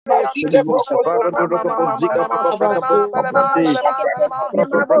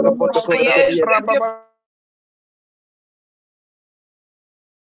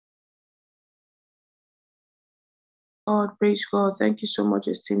Praise God. Thank you so much,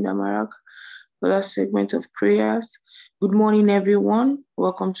 esteemed Amarak, for that segment of prayers. Good morning, everyone.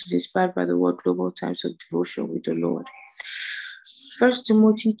 Welcome to Inspired by the Word Global Times of Devotion with the Lord. 1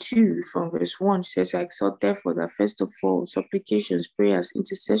 Timothy 2 from verse 1 says, I exhort therefore that first of all, supplications, prayers,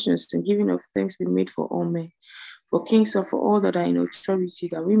 intercessions, and giving of thanks be made for all men, for kings and for all that are in authority,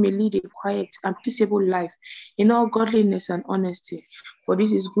 that we may lead a quiet and peaceable life in all godliness and honesty. For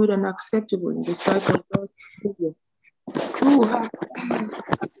this is good and acceptable in the sight of God, who have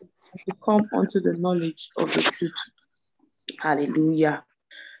to come unto the knowledge of the truth. Hallelujah.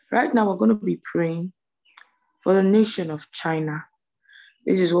 Right now, we're going to be praying for the nation of China.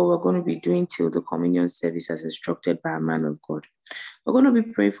 This is what we're going to be doing till the communion service as instructed by a man of God. We're going to be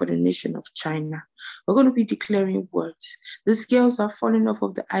praying for the nation of China. We're going to be declaring words. The scales are falling off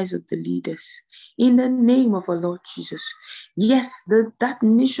of the eyes of the leaders. In the name of our Lord Jesus. Yes, that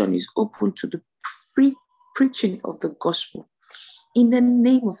nation is open to the free preaching of the gospel. In the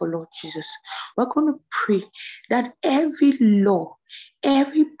name of our Lord Jesus, we're going to pray that every law,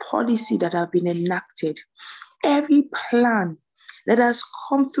 every policy that have been enacted, every plan that has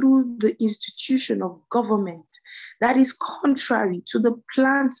come through the institution of government that is contrary to the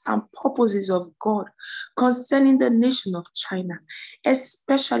plans and purposes of God concerning the nation of China,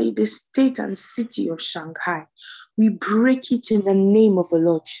 especially the state and city of Shanghai. We break it in the name of the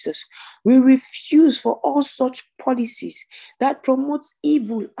Lord Jesus. We refuse for all such policies that promotes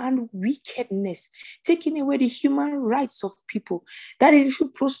evil and wickedness, taking away the human rights of people, that it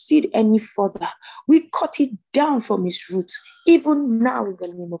should proceed any further. We cut it down from its roots, even now in the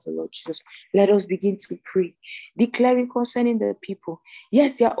name of the Lord Jesus. Let us begin to pray, declaring concerning the people.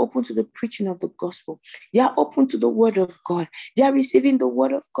 Yes, they are open to the preaching of the gospel. They are open to the word of God. They are receiving the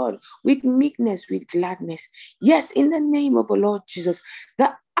word of God with meekness, with gladness. Yes, in the name of the Lord Jesus,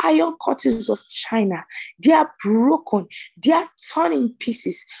 the iron curtains of China, they are broken. They are torn in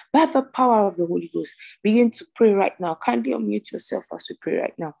pieces by the power of the Holy Ghost. Begin to pray right now. Kindly unmute yourself as we pray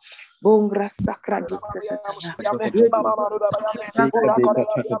right now. Bongra sakra dikasataya.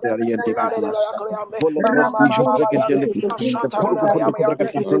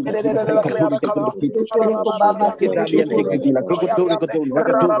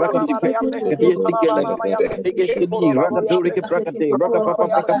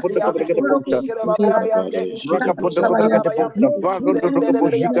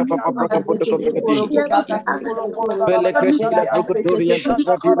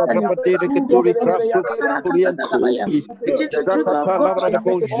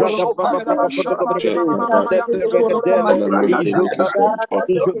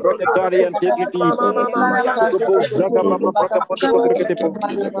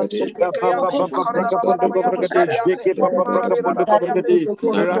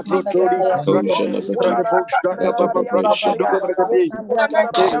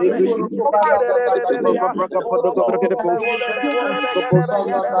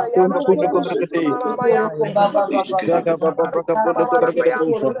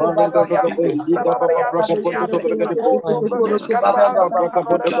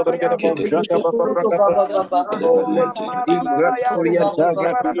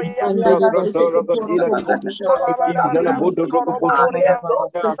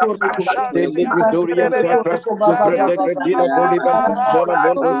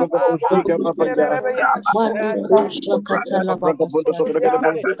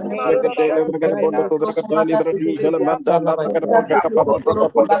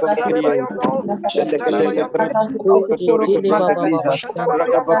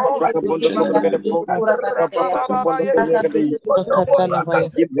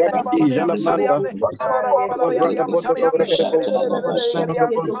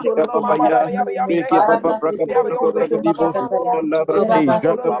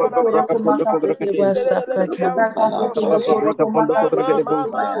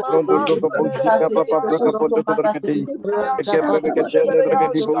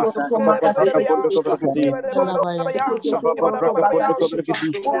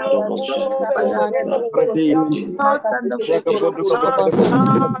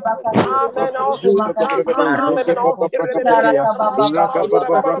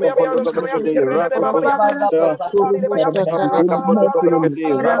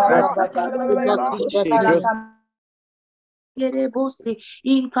 Gereboste,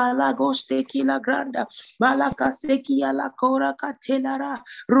 Incalagoste Kilagranda, Malakaseki Alakora Katelara,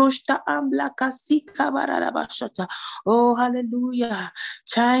 Roshta Ambla Kasika Barabashata. Oh, hallelujah.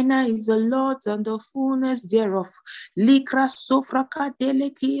 China is the Lord's and the fullness thereof. Likra Sofraka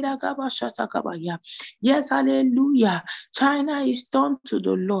Delekira Gabashata Kabaya. Yes, hallelujah. China is turned to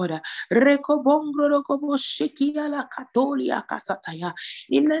the Lord. Rekobongro Rokobo Shekia La Katolia Kasataya.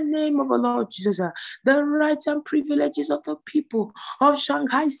 In the name of the Lord Jesus, the rights and privileges of the people of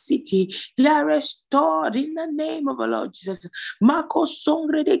Shanghai City, they are restored in the name of the Lord Jesus. Mako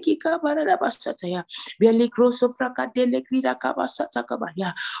songre de kika barada basataya. Beli kroso fraka dele krida kabasata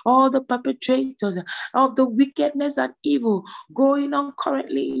kabaya. All the perpetrators of the wickedness and evil going on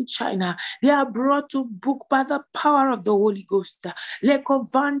currently in China, they are brought to book by the power of the Holy Ghost.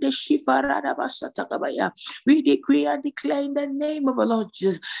 Lekovande shifarada basata kabaya. We decree and declare in the name of the Lord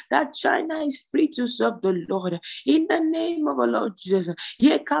Jesus that China is free to serve the Lord. In the name of the Lord Jesus.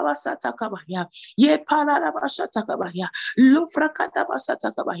 Ye kawasata kabaya. Ye pararabashata kabaya. Lufrakata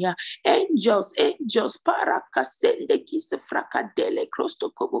basata kabaya. Angels, parakasende kiste frakadele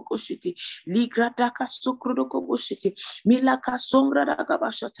krosto kobokoshiti. Ligradaka sukrudo koboshiti. Milaka songra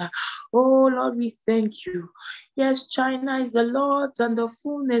dagabashata. Oh Lord, we thank you. Yes, China is the Lord's and the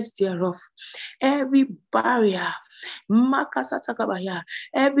fullness thereof. Every barrier,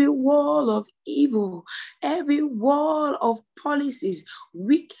 every wall of evil, every wall of policies,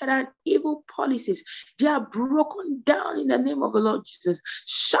 wicked and evil policies, they are broken down in the name of the Lord Jesus.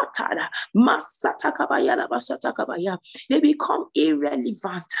 Shattered. They become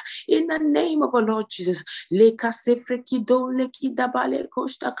irrelevant in the name of the Lord Jesus.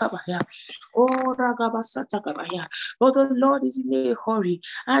 For the Lord is in a hurry,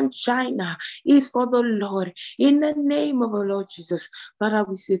 and China is for the Lord. In the name of the Lord Jesus, Father,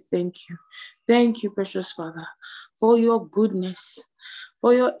 we say thank you. Thank you, precious Father, for your goodness,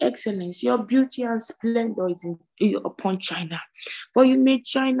 for your excellence. Your beauty and splendor is upon China. For you made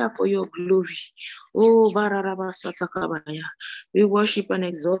China for your glory. Oh, we worship and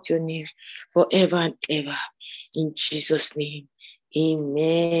exalt your name forever and ever. In Jesus' name.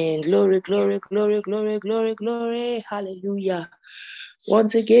 Amen. Glory, glory, glory, glory, glory, glory. Hallelujah.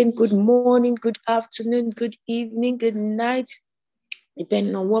 Once again, good morning, good afternoon, good evening, good night.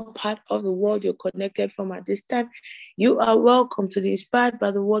 Depending on what part of the world you're connected from at this time, you are welcome to the Inspired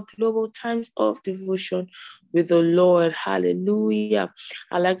by the Word Global Times of Devotion with the Lord. Hallelujah.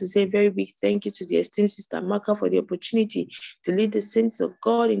 I'd like to say a very big thank you to the esteemed Sister Maka for the opportunity to lead the saints of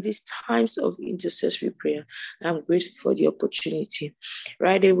God in these times of intercessory prayer. I'm grateful for the opportunity.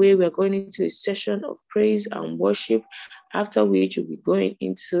 Right away, we're going into a session of praise and worship, after which we'll be going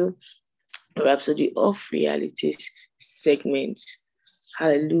into Rhapsody of Realities segment.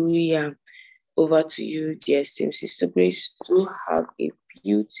 Hallelujah. Over to you, dear esteemed Sister Grace, to have a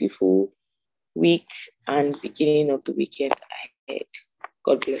beautiful week and beginning of the weekend ahead.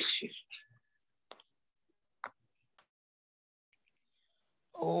 God bless you.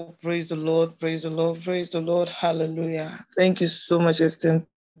 Oh, praise the Lord, praise the Lord, praise the Lord. Hallelujah. Thank you so much, esteemed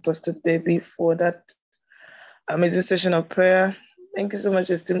Pastor Debbie, for that amazing session of prayer. Thank you so much,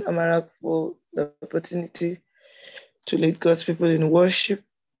 esteemed Amarak, for the opportunity to lead God's people in worship.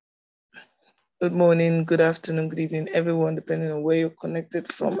 Good morning, good afternoon, good evening, everyone, depending on where you're connected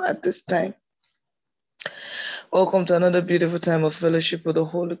from at this time. Welcome to another beautiful time of fellowship with the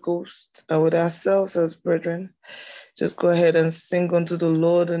Holy Ghost and with ourselves as brethren. Just go ahead and sing unto the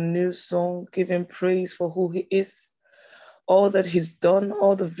Lord a new song, give him praise for who he is, all that he's done,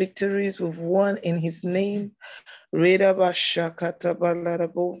 all the victories we've won in his name.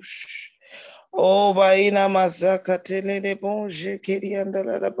 Oh, baina mazaka telele bonje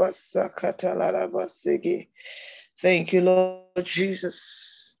kiriandala basakata la basege. Thank you, Lord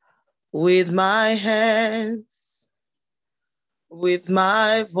Jesus. With my hands, with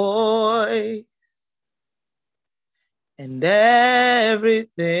my voice, and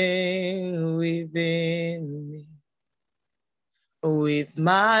everything within me, with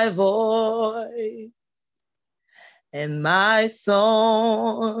my voice and my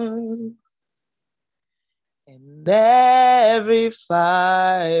song, and every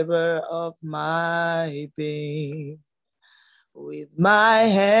fiber of my being, with my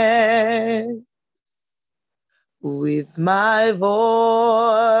hands, with my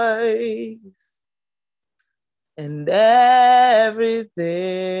voice, and everything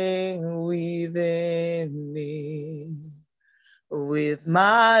within me, with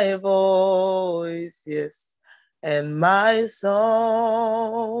my voice, yes, and my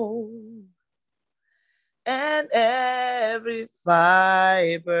song, and every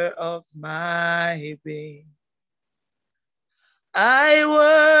fiber of my being, I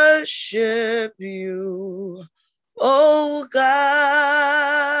worship you, oh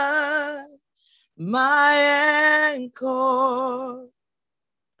God, my anchor,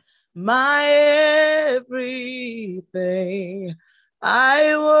 my everything.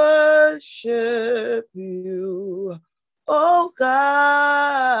 I worship you, oh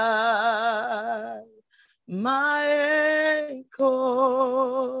God, my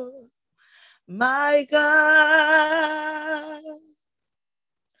anchor, my God.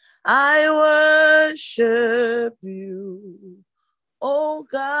 I worship you, oh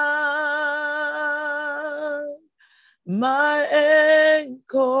God, my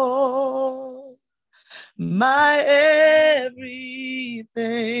anchor, my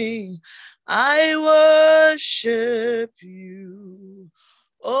everything. I worship you,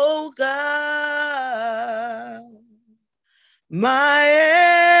 oh God, my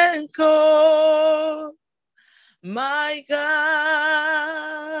anchor, my God,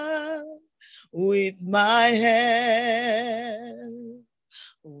 with my hand,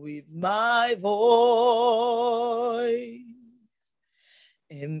 with my voice,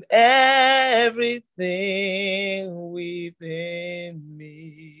 and everything within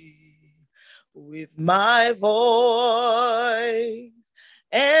me, with my voice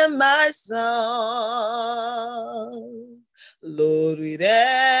and my song, Lord, with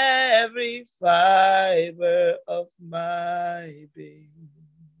every fiber of my being,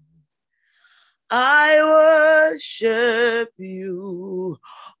 I worship you,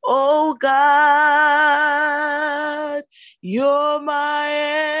 oh God. You're my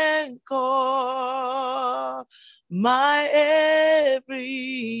anchor, my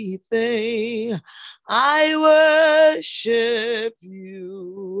everything. I worship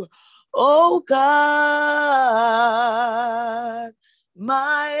you, oh God,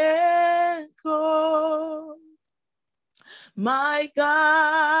 my anchor, my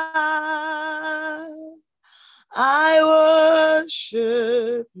God. I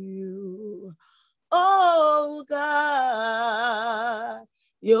worship you, oh God.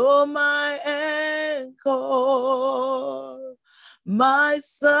 You're my anchor, my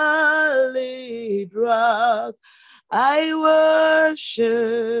solid rock. I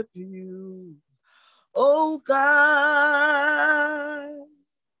worship you, oh God,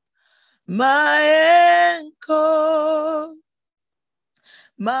 my anchor,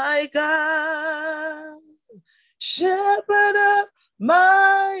 my God, shepherd of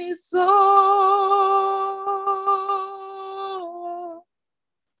my soul.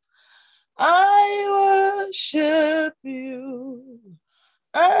 I worship you,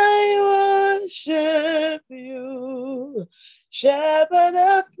 I worship you, shepherd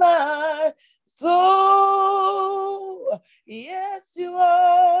of my soul. Yes, you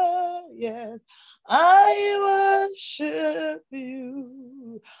are, yes. I worship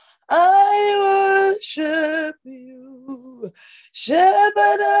you, I worship you,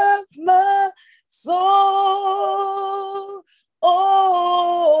 shepherd of my soul.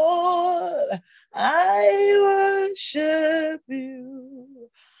 Oh, I worship you,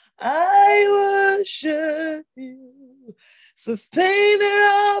 I worship you,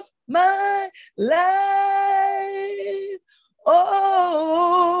 sustainer of my life.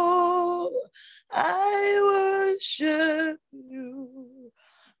 Oh, I worship you,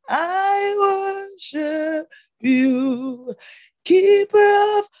 I worship you,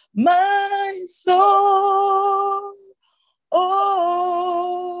 keeper of my soul.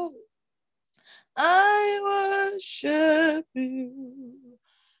 Oh, I worship you,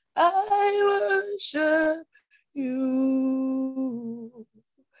 I worship you.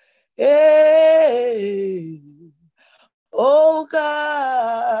 Hey, oh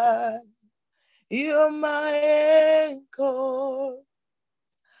God, you're my anchor,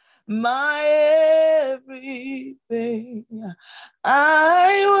 my everything.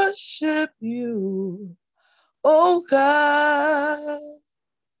 I worship you, oh God,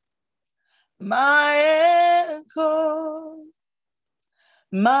 my anchor,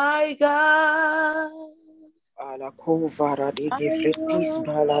 my God. Ala kovara di gifretis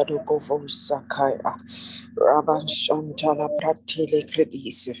balado kovo sakaya. Raban shantala pratile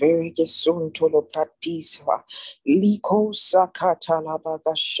credis. Very gesuntolo pratisva. Liko sakata la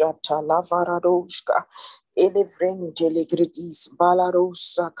bagashata la varadoshka. Elevrente le credis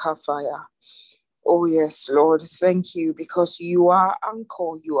balarosa kafaya. Oh yes, Lord, thank you because you are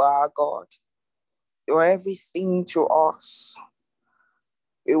anchor, you are God. You are everything to us.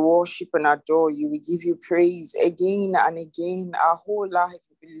 We worship and adore you. We give you praise again and again. Our whole life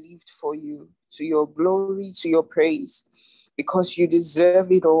will be lived for you, to your glory, to your praise, because you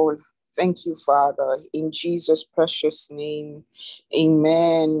deserve it all. Thank you, Father, in Jesus' precious name.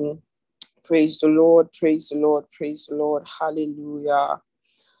 Amen. Praise the Lord, praise the Lord, praise the Lord. Hallelujah.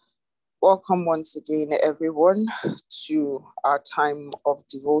 Welcome once again, everyone, to our time of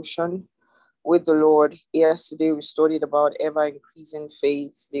devotion with the Lord. Yesterday, we studied about ever-increasing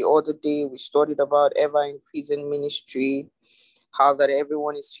faith. The other day, we studied about ever-increasing ministry, how that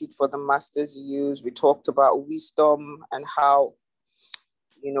everyone is fit for the master's use. We talked about wisdom and how,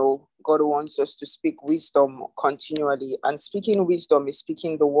 God wants us to speak wisdom continually. And speaking wisdom is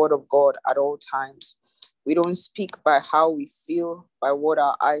speaking the word of God at all times. We don't speak by how we feel, by what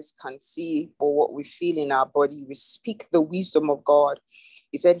our eyes can see, or what we feel in our body. We speak the wisdom of God.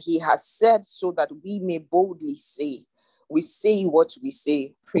 He said he has said so that we may boldly say. We say what we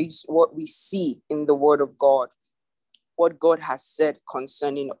say, praise what we see in the word of God, what God has said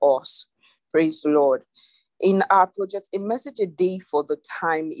concerning us. Praise the Lord. In our project, A Message a Day for the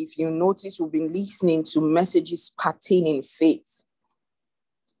Time, if you notice, we've been listening to messages pertaining faith.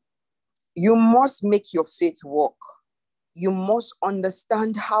 You must make your faith work. You must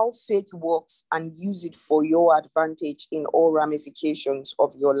understand how faith works and use it for your advantage in all ramifications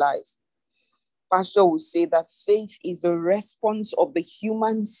of your life. Pastor will say that faith is the response of the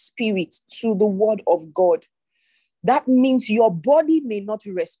human spirit to the word of God. That means your body may not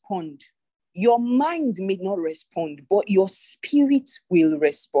respond. Your mind may not respond, but your spirit will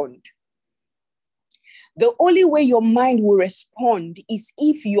respond. The only way your mind will respond is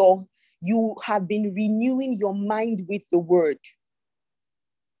if you have been renewing your mind with the word.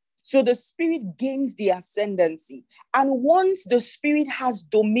 So the spirit gains the ascendancy. And once the spirit has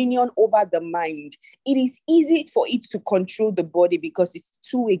dominion over the mind, it is easy for it to control the body because it's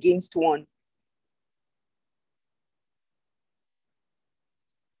 2 against 1.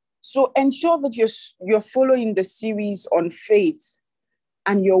 So ensure that you're following the series on faith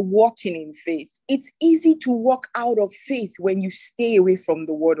and you're walking in faith. It's easy to walk out of faith when you stay away from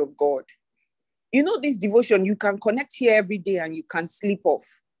the word of God. You know, this devotion, you can connect here every day and you can sleep off.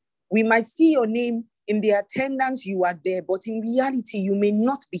 We might see your name in the attendance, you are there, but in reality, you may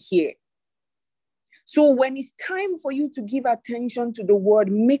not be here. So when it's time for you to give attention to the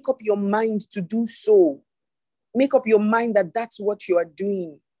word, make up your mind to do so. Make up your mind that that's what you are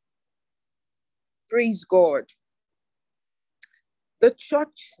doing. Praise God. The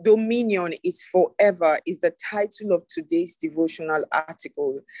church's dominion is forever is the title of today's devotional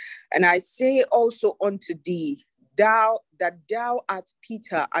article. And I say also unto thee, thou art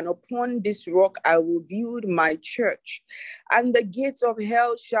Peter, and upon this rock I will build my church, and the gates of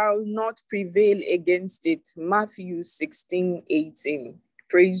hell shall not prevail against it. Matthew 16:18.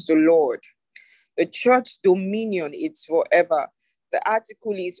 Praise the Lord. The church's dominion is forever. The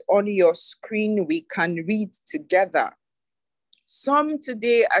article is on your screen. We can read together. Some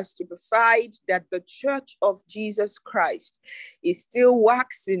today are stupefied that the Church of Jesus Christ is still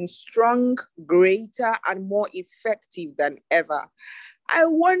waxing strong, greater, and more effective than ever. I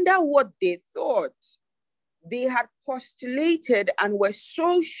wonder what they thought. They had postulated and were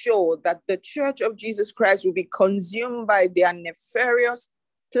so sure that the Church of Jesus Christ will be consumed by their nefarious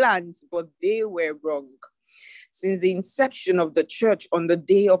plans, but they were wrong. Since the inception of the church on the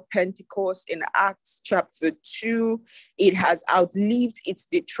day of Pentecost in Acts chapter 2, it has outlived its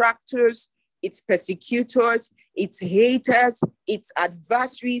detractors, its persecutors, its haters, its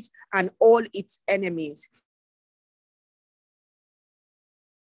adversaries, and all its enemies.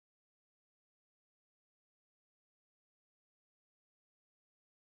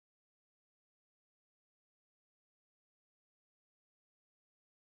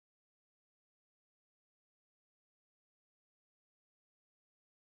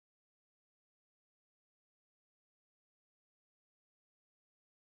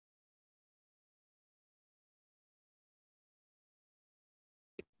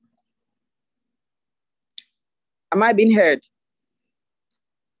 Am I being heard?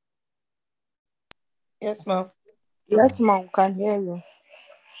 Yes, ma'am. Yes, ma'am, can hear you.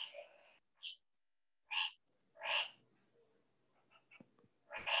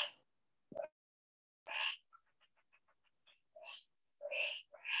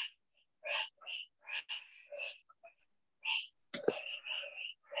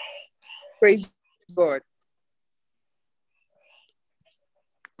 Praise God.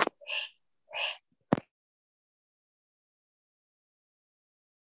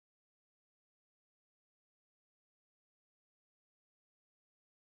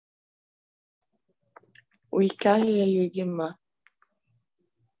 We can't hear you again, ma.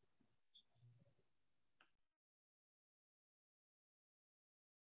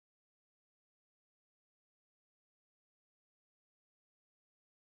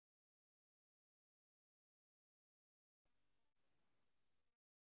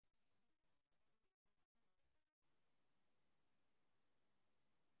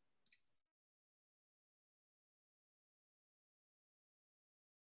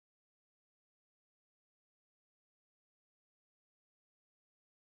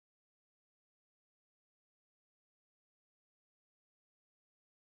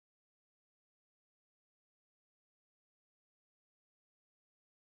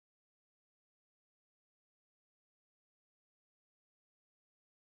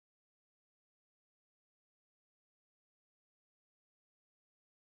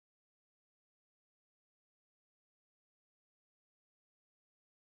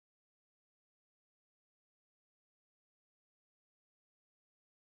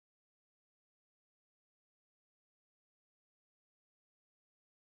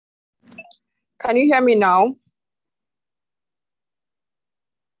 Can you hear me now?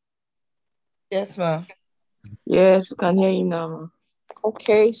 Yes, ma'am. Yes, we can hear you now, ma.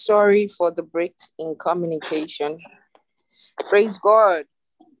 Okay, sorry for the break in communication. Praise God.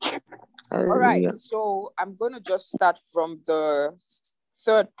 All right, Hallelujah. so I'm going to just start from the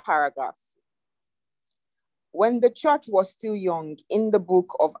third paragraph. When the church was still young, in the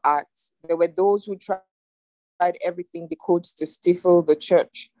book of Acts, there were those who tried everything they could to stifle the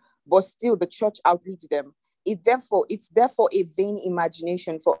church, but still the church outlived them. It's therefore a vain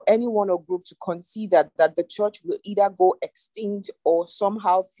imagination for anyone or group to consider that the church will either go extinct or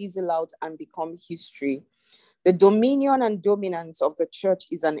somehow fizzle out and become history. The dominion and dominance of the church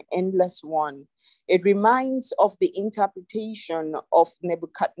is an endless one. It reminds of the interpretation of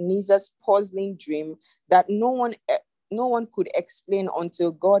Nebuchadnezzar's puzzling dream that no one could explain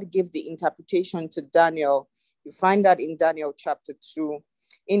until God gave the interpretation to Daniel. You find that in Daniel chapter 2.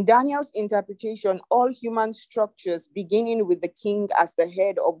 In Daniel's interpretation, all human structures, beginning with the king as the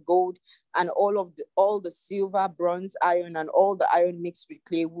head of gold, and all the silver, bronze, iron, and all the iron mixed with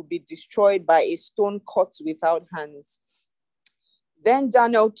clay, will be destroyed by a stone cut without hands. Then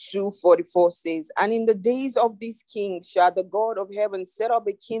Daniel 2:44 says, and in the days of these kings shall the God of heaven set up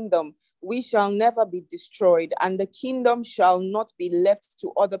a kingdom which shall never be destroyed, and the kingdom shall not be left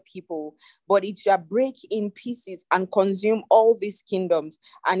to other people, but it shall break in pieces and consume all these kingdoms,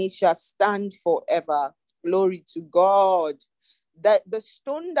 and it shall stand forever. Glory to God. That the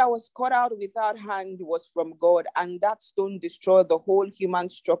stone that was cut out without hand was from God, and that stone destroyed the whole human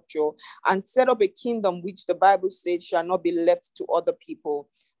structure and set up a kingdom which the Bible says shall not be left to other people.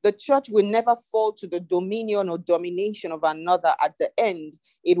 The church will never fall to the dominion or domination of another. At the end,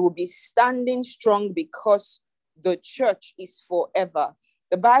 it will be standing strong because the church is forever.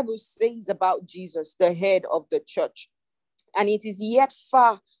 The Bible says about Jesus, the head of the church, and it is yet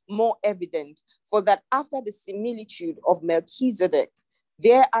far more evident, for that after the similitude of Melchizedek,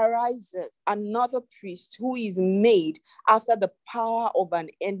 there arises another priest who is made after the power of an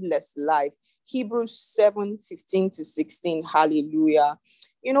endless life. Hebrews 7:15-16. Hallelujah.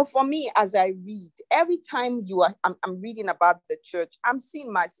 You know, for me, as I read, every time I'm reading about the church, I'm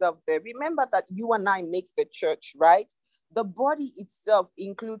seeing myself there. Remember that you and I make the church, right? The body itself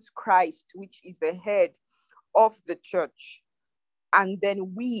includes Christ, which is the head of the church, and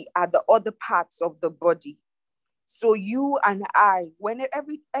then we are the other parts of the body. So you and I,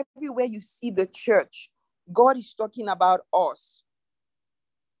 everywhere you see the church, God is talking about us.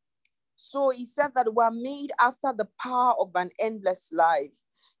 So he said that we're made after the power of an endless life.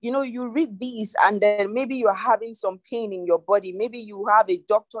 You know, you read these and then maybe you're having some pain in your body. Maybe you have a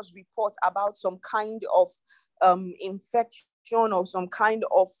doctor's report about some kind of infection or some kind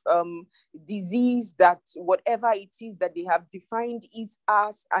of disease, that whatever it is that they have defined is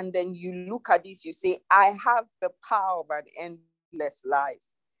us. And then you look at this, you say, I have the power of an endless life.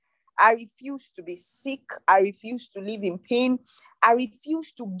 I refuse to be sick. I refuse to live in pain. I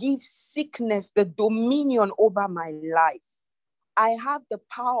refuse to give sickness the dominion over my life. I have the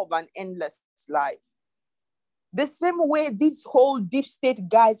power of an endless life. The same way these whole deep state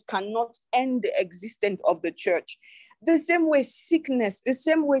guys cannot end the existence of the church. The same way sickness, the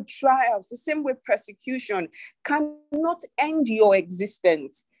same way trials, the same way persecution cannot end your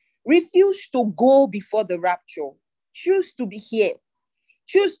existence. Refuse to go before the rapture. Choose to be here.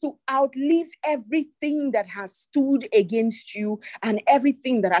 Choose to outlive everything that has stood against you and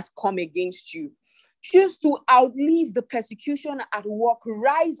everything that has come against you. Choose to outlive the persecution at work,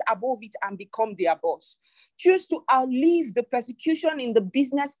 rise above it and become their boss. Choose to outlive the persecution in the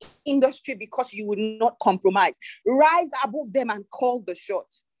business industry because you will not compromise. Rise above them and call the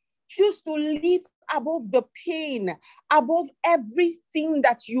shots. Choose to live above the pain, above everything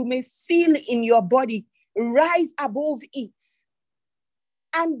that you may feel in your body. Rise above it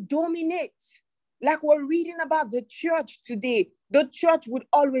and dominate. Like we're reading about the church today, the church would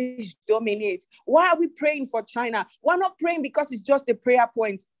always dominate. Why are we praying for China? We're not praying because it's just a prayer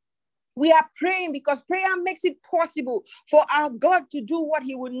point. We are praying because prayer makes it possible for our God to do what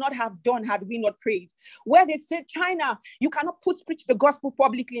he would not have done had we not prayed. Where they say China, you cannot preach the gospel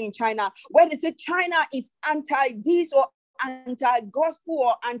publicly in China. Where they say China is anti-this or anti-gospel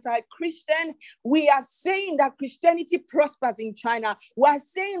or anti-Christian, we are saying that Christianity prospers in China. We are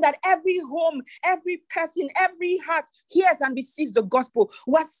saying that every home, every person, every heart hears and receives the gospel.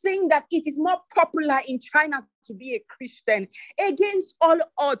 We are saying that it is more popular in China to be a Christian. Against all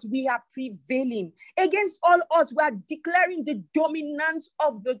odds, we are prevailing. Against all odds, we are declaring the dominance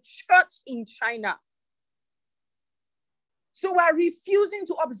of the church in China. So we're refusing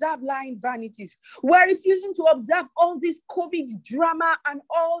to observe lying vanities. We're refusing to observe all this COVID drama and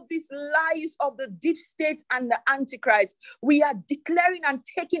all these lies of the deep state and the Antichrist. We are declaring and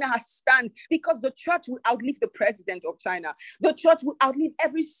taking our stand because the church will outlive the president of China. The church will outlive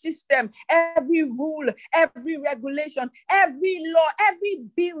every system, every rule, every regulation, every law, every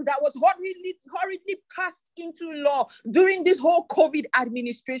bill that was hurriedly passed into law during this whole COVID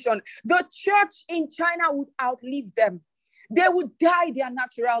administration. The church in China would outlive them. They would die their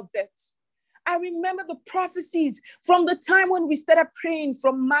natural death. I remember the prophecies from the time when we started praying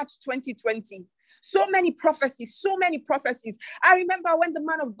from March 2020. So many prophecies. I remember when the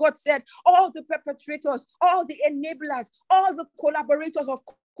man of God said, all the perpetrators, all the enablers, all the collaborators of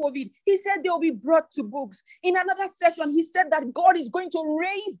COVID, he said they'll be brought to books. In another session, he said that God is going to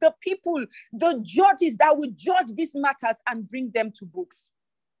raise the people, the judges that will judge these matters and bring them to books.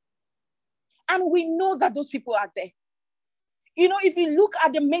 And we know that those people are there. You know, if you look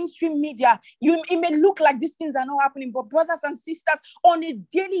at the mainstream media, it may look like these things are not happening, but brothers and sisters, on a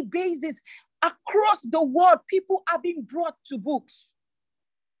daily basis, across the world, people are being brought to books.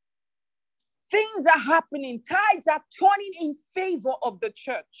 Things are happening. Tides are turning in favor of the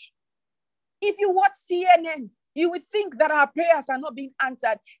church. If you watch CNN, you would think that our prayers are not being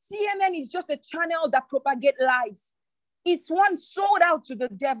answered. CNN is just a channel that propagates lies. It's one sold out to the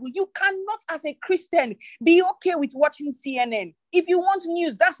devil. You cannot, as a Christian, be okay with watching CNN. If you want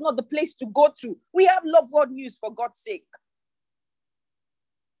news, that's not the place to go to. We have Love World News, for God's sake.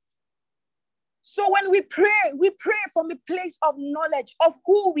 So when we pray from a place of knowledge of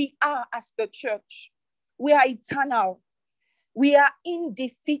who we are as the church. We are eternal. We are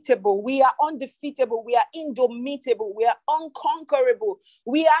indefeatable. We are undefeatable. We are indomitable. We are unconquerable.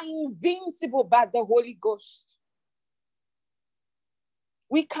 We are invincible by the Holy Ghost.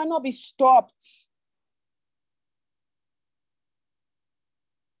 We cannot be stopped.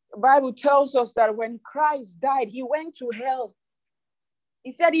 The Bible tells us that when Christ died, he went to hell.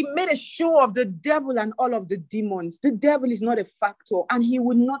 He said he made a show of the devil and all of the demons. The devil is not a factor and he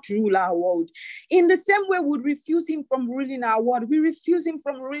would not rule our world. In the same way, we would refuse him from ruling our world. We refuse him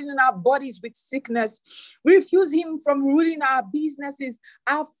from ruling our bodies with sickness. We refuse him from ruling our businesses,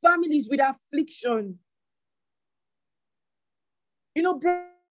 our families with affliction. You know,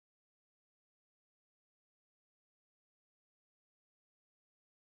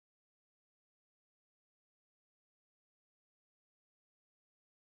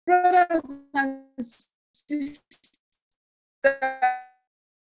 brothers and sisters,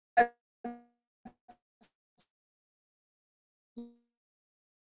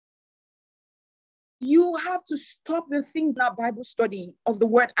 you have to stop the things in our Bible study of the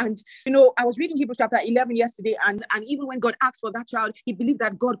word. And, you know, I was reading Hebrews chapter 11 yesterday, and even when God asked for that child, he believed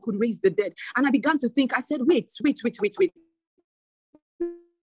that God could raise the dead. And I began to think, I said, wait.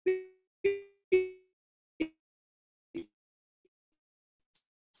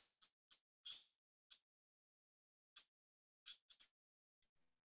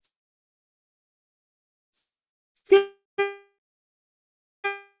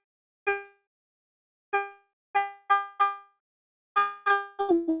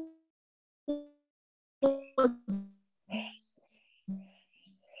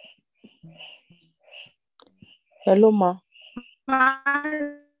 Hello, ma.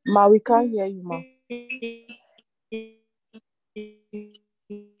 Ma, we can't hear you, ma.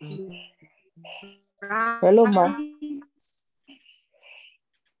 Hello, ma.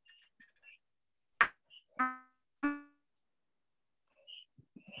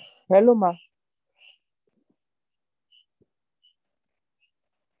 Hello, ma.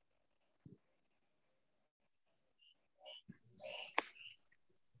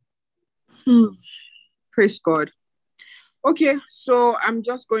 Praise God. Okay, so I'm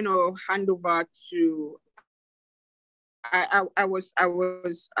just going to hand over to I was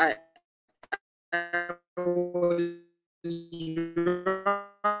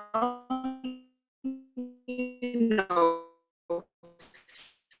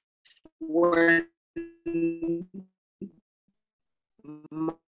when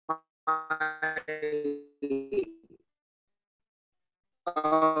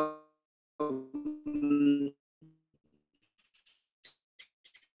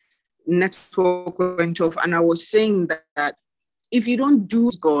network went off, and I was saying that if you don't do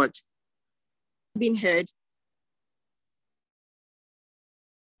God, being heard.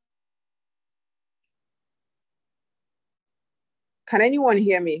 Can anyone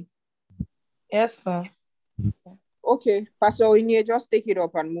hear me? Yes, ma'am. Okay, Pastor Oinye, just take it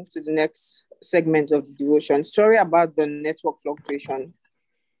up and move to the next segment of the devotion. Sorry about the network fluctuation.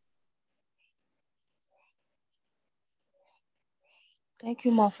 Thank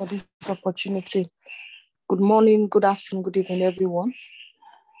you, Ma, for this opportunity. Good morning, good afternoon, good evening, everyone.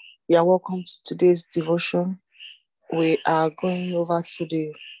 You are welcome to today's devotion. We are going over to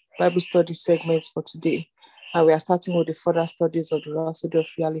the Bible study segment for today, and we are starting with the further studies of the Rhapsody of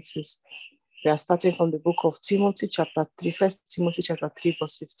Realities. We are starting from the book of Timothy, chapter 3, 1 Timothy chapter 3,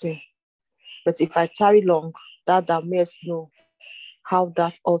 verse 15. But if I tarry long, that thou mayest know how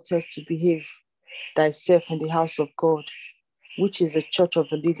that oughtest to behave thyself in the house of God, which is the church of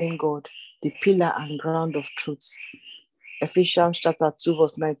the living God, the pillar and ground of truth. Ephesians chapter 2,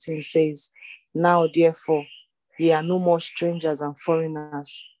 verse 19 says, Now therefore, ye are no more strangers and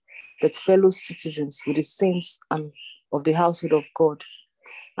foreigners, but fellow citizens with the saints and of the household of God,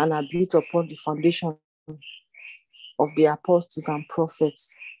 and are built upon the foundation of the apostles and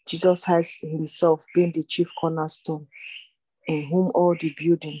prophets, Jesus has himself been the chief cornerstone, in whom all the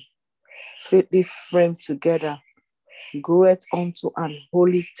building, fitly framed together, groweth unto an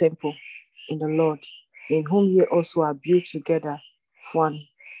holy temple in the Lord, in whom ye also are built together for an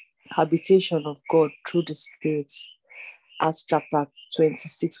habitation of God through the Spirit. As chapter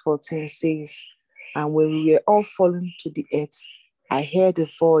 26:14 says, And when we were all fallen to the earth, I heard a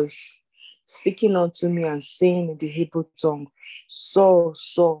voice speaking unto me and saying in the Hebrew tongue, Saul,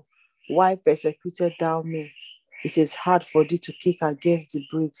 Saul, why persecutest thou me? It is hard for thee to kick against the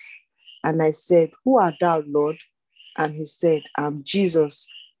bricks. And I said, Who art thou, Lord? And he said, I am Jesus,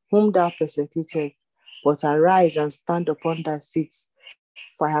 whom thou persecuted. But arise and stand upon thy feet,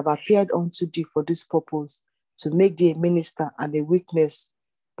 for I have appeared unto thee for this purpose, to make thee a minister and a witness,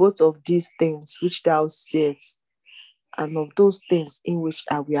 both of these things which thou seest, and of those things in which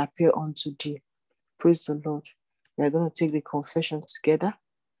I will appear unto thee. Praise the Lord. We are going to take the confession together.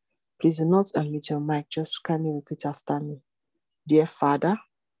 Please do not unmute your mic. Just kindly repeat after me. Dear Father,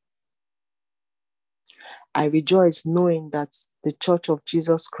 I rejoice knowing that the Church of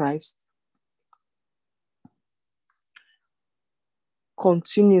Jesus Christ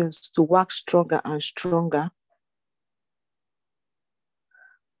continues to work stronger and stronger,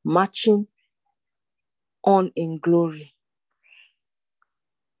 marching on in glory.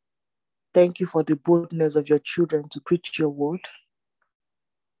 Thank you for the boldness of your children to preach your word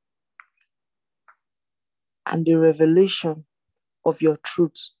and the revelation of your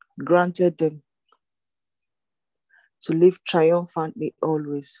truth granted them to live triumphantly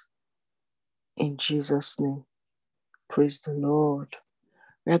always. In Jesus' name, praise the Lord.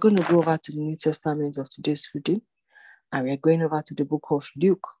 We are going to go over to the New Testament of today's reading, and we are going over to the book of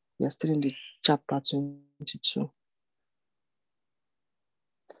Luke. We are still in the chapter 22.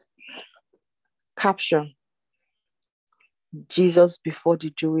 Caption: Jesus before the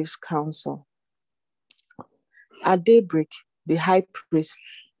Jewish council. At daybreak, the high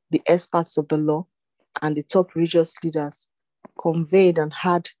priests, the experts of the law, and the top religious leaders conveyed and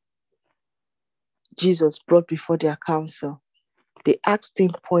had Jesus brought before their council. They asked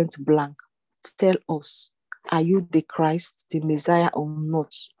him point blank, Tell us, are you the Christ, the Messiah or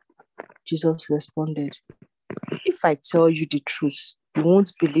not? Jesus responded, If I tell you the truth, you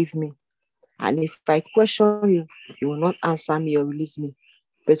won't believe me. And if I question you, you will not answer me or release me.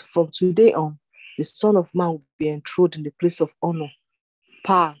 But from today on, the Son of Man will be enthroned in the place of honor,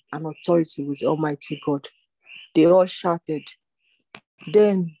 power, and authority with Almighty God. They all shouted,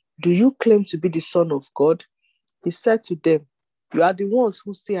 Then do you claim to be the Son of God? He said to them, You are the ones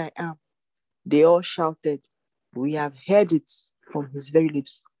who say I am. They all shouted, We have heard it from his very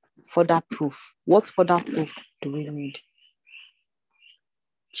lips. Further proof. What further proof do we need?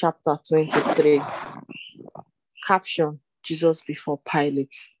 Chapter 23. Caption: Jesus before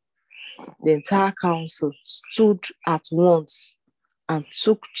Pilate. The entire council stood at once and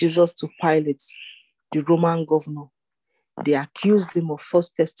took Jesus to Pilate, the Roman governor. They accused him of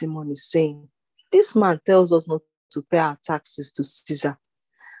false testimony, saying, This man tells us not to pay our taxes to Caesar,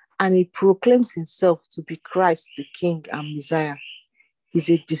 and he proclaims himself to be Christ, the King and Messiah. He's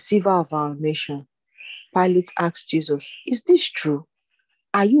a deceiver of our nation. Pilate asked Jesus, Is this true?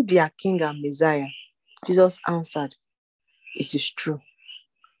 Are you their King and Messiah? Jesus answered, It is true.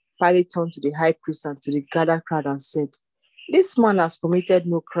 Pilate turned to the high priest and to the gathered crowd and said, This man has committed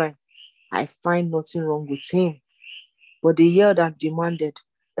no crime. I find nothing wrong with him. But they yelled and demanded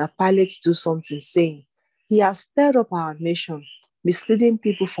that Pilate do something, saying, He has stirred up our nation, misleading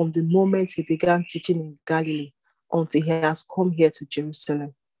people from the moment he began teaching in Galilee until he has come here to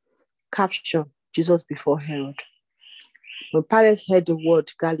Jerusalem. Caption: Jesus before Herod. When Pilate heard the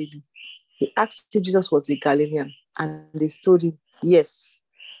word Galilee, he asked if Jesus was a Galilean, and they told him, Yes.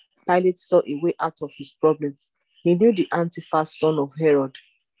 Pilate saw a way out of his problems. He knew the Antipas, son of Herod,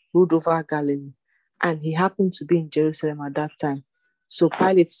 ruled over Galilee, and he happened to be in Jerusalem at that time. So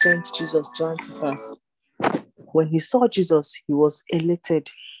Pilate sent Jesus to Antipas. When he saw Jesus, he was elated,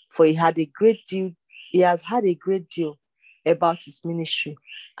 for he has had a great deal about his ministry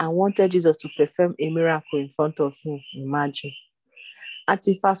and wanted Jesus to perform a miracle in front of him. Imagine.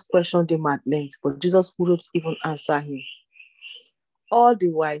 Antipas questioned him at length, but Jesus wouldn't even answer him. All the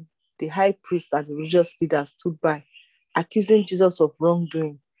while, the high priest and the religious leaders stood by, accusing Jesus of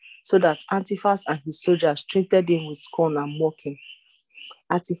wrongdoing, so that Antipas and his soldiers treated him with scorn and mocking.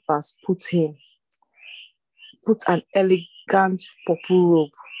 Antipas put an elegant purple robe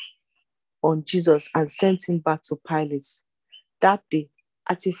on Jesus and sent him back to Pilate. That day,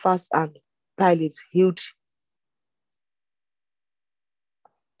 Antipas and Pilate healed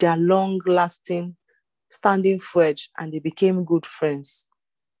their long-lasting standing feud and they became good friends.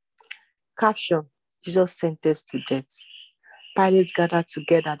 Caption: Jesus sentenced to death. Pilate gathered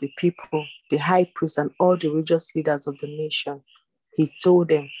together the people, the high priest, and all the religious leaders of the nation. He told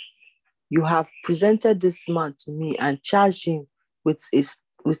them, "You have presented this man to me and charged him with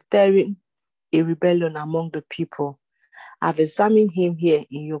stirring a rebellion among the people. I've examined him here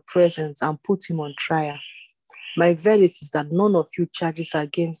in your presence and put him on trial. My verdict is that none of your charges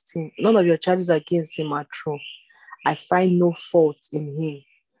against him are true. I find no fault in him."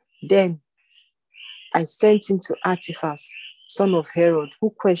 Then I sent him to Antipas, son of Herod, who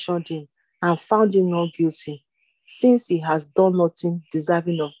questioned him and found him not guilty. Since he has done nothing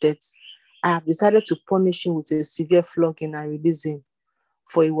deserving of death, I have decided to punish him with a severe flogging and release him.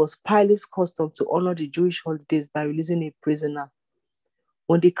 For it was Pilate's custom to honor the Jewish holidays by releasing a prisoner.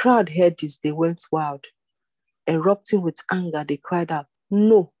 When the crowd heard this, they went wild. Erupting with anger, they cried out,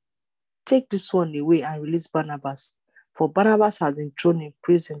 "No, take this one away and release Barnabas." For Barnabas had been thrown in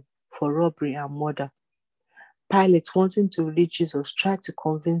prison for robbery and murder. Pilate, wanting to release Jesus, tried to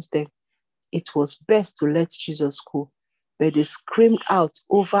convince them it was best to let Jesus go, but they screamed out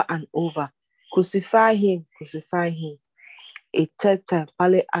over and over, "Crucify him, crucify him." A third time,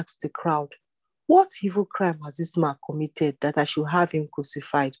 Pilate asked the crowd, "What evil crime has this man committed that I should have him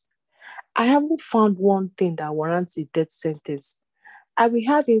crucified? I haven't found one thing that warrants a death sentence. I will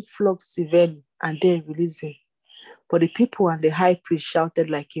have him flogged severely and then release him." But the people and the high priest shouted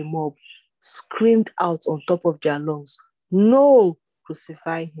like a mob, screamed out on top of their lungs, "No,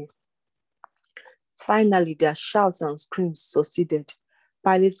 crucify him." Finally, their shouts and screams succeeded.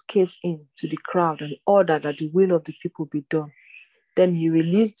 Pilate caved in to the crowd and ordered that the will of the people be done. Then he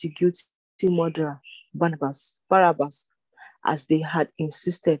released the guilty murderer, Barabbas, as they had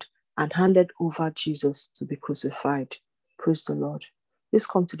insisted, and handed over Jesus to be crucified. Praise the Lord. Let's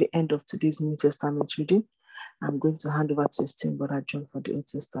come to the end of today's New Testament reading. I'm going to hand over to esteemed Brother John for the Old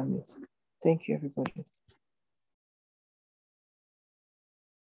Testament. Thank you, everybody.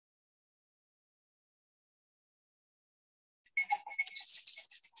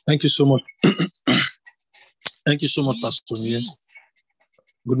 Thank you so much. Thank you so much, Pastor Nia.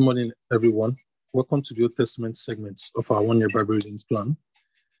 Good morning, everyone. Welcome to the Old Testament segment of our one-year Bible reading plan.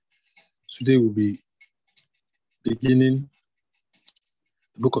 Today we'll be beginning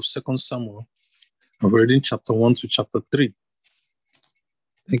the book of 2 Samuel, and we're reading chapter 1 to chapter 3.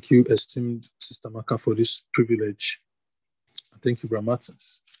 Thank you, esteemed Sister Maka, for this privilege. And thank you, Brother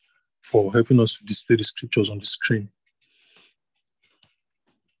Martins, for helping us to display the scriptures on the screen.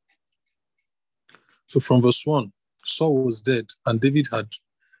 So from verse 1, Saul was dead, and David had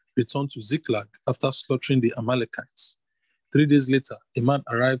returned to Ziklag after slaughtering the Amalekites. 3 days later, a man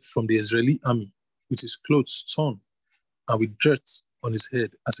arrived from the Israeli army with his clothes torn and with dirt on his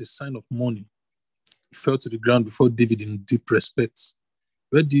head as a sign of mourning. He fell to the ground before David in deep respect.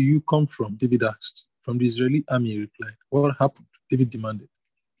 "Where do you come from?" David asked. "From the Israeli army," he replied. "What happened?" David demanded.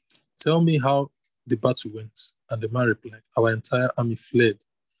 "Tell me how the battle went." And the man replied, "Our entire army fled.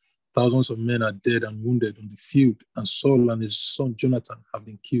 Thousands of men are dead and wounded on the field, and Saul and his son Jonathan have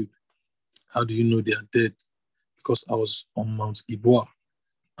been killed." "How do you know they are dead?" "Because I was on Mount Gilboa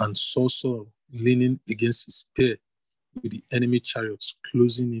and saw Saul leaning against his spear with the enemy chariots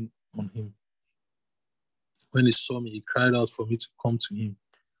closing in on him. When he saw me, he cried out for me to come to him.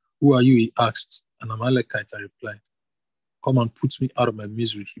 'Who are you?' he asked. 'An Amalekite,' I replied. 'Come and put me out of my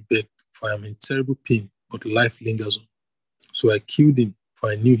misery,' he begged, 'for I am in terrible pain, but life lingers on.' So I killed him, for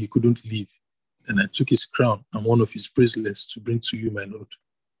I knew he couldn't live. Then I took his crown and one of his bracelets to bring to you, my lord."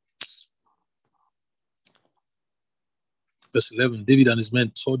 Verse 11, David and his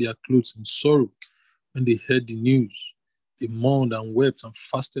men tore their clothes in sorrow when they heard the news. They mourned and wept and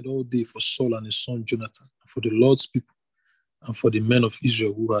fasted all day for Saul and his son Jonathan, and for the Lord's people, and for the men of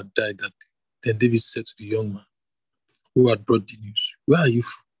Israel who had died that day. Then David said to the young man who had brought the news, "Where are you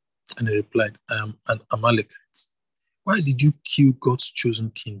from?" And he replied, "I am an Amalekite." Why did you kill God's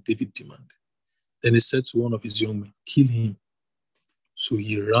chosen king? David demanded. Then he said to one of his young men, kill him. So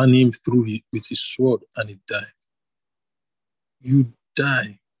he ran him through with his sword and he died. You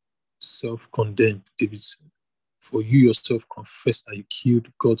die, self-condemned, David said, for you yourself confessed that you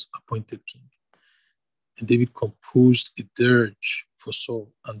killed God's appointed king. And David composed a dirge for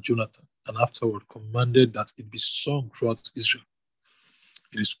Saul and Jonathan, and afterward commanded that it be sung throughout Israel.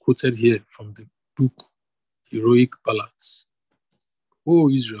 It is quoted here from the book Heroic Ballads. O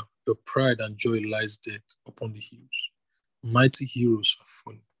Israel, your pride and joy lies dead upon the hills. Mighty heroes have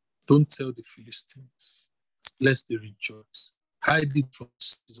fallen. Don't tell the Philistines, lest they rejoice. Hide it from the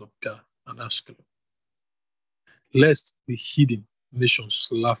cities of Gath and Ashkelon, lest the hidden nations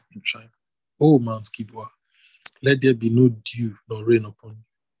laugh in triumph. O Mount Gilboa, let there be no dew nor rain upon you.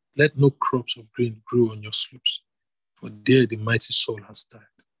 Let no crops of grain grow on your slopes, for there the mighty Saul has died.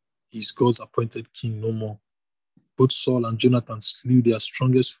 He is God's appointed king no more. Both Saul and Jonathan slew their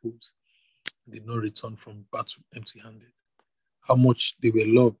strongest foes and did not return from battle empty-handed. How much they were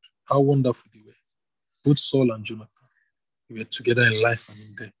loved, how wonderful they were. Both Saul and Jonathan, they were together in life and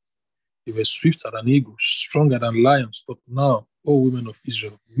in death. They were swifter than eagles, stronger than lions. But now, O women of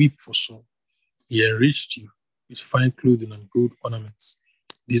Israel, weep for Saul. He enriched you with fine clothing and gold ornaments.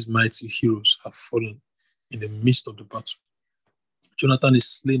 These mighty heroes have fallen in the midst of the battle. Jonathan is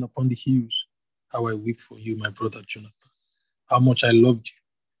slain upon the hills. How I weep for you, my brother Jonathan. How much I loved you,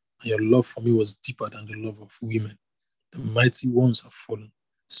 and your love for me was deeper than the love of women. The mighty ones have fallen,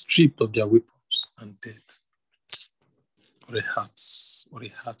 stripped of their weapons and dead. What a heart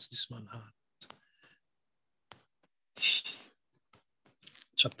this man had.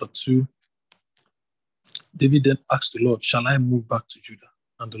 Chapter 2. David then asked the Lord, shall I move back to Judah?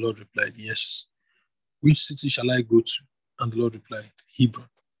 And the Lord replied, yes. Which city shall I go to? And the Lord replied, Hebron.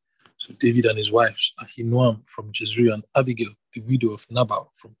 So David and his wives, Ahinoam from Jezreel and Abigail, the widow of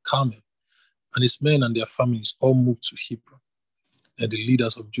Nabal from Carmel, and his men and their families all moved to Hebron. Then the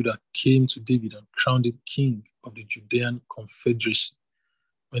leaders of Judah came to David and crowned him king of the Judean confederacy.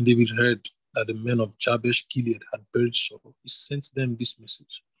 When David heard that the men of Jabesh Gilead had buried Saul, he sent them this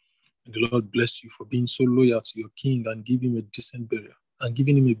message. May the Lord bless you for being so loyal to your king and giving him a decent burial. May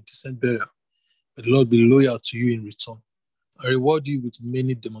the Lord be loyal to you in return and reward you with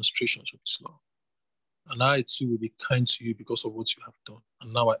many demonstrations of his love. And I too will be kind to you because of what you have done.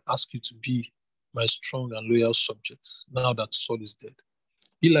 And now I ask you to be my strong and loyal subjects, now that Saul is dead.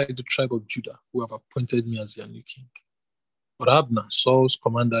 Be like the tribe of Judah, who have appointed me as their new king. But Abner, Saul's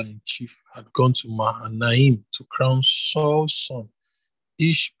commander-in-chief, had gone to Mahanaim to crown Saul's son,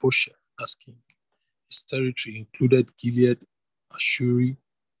 Ishbosheth, as king. His territory included Gilead, Ashuri,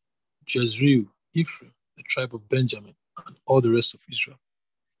 Jezreel, Ephraim, the tribe of Benjamin, and all the rest of Israel.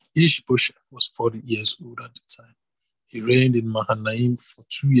 Ishbosheth was 40 years old at the time. He reigned in Mahanaim for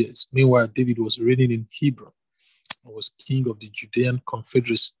 2 years. Meanwhile, David was reigning in Hebron and was king of the Judean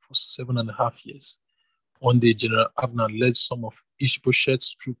confederacy for 7.5 years. One day, General Abner led some of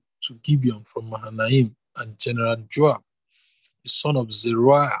Ishbosheth's troops to Gibeon from Mahanaim, and General Joab, the son of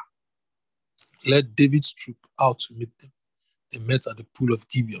Zeruiah, led David's troop out to meet them. They met at the pool of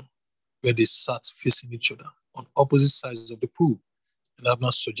Gibeon, where they sat facing each other on opposite sides of the pool. And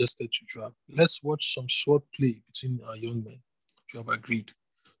Abner suggested to Joab, let's watch some sword play between our young men. Joab agreed.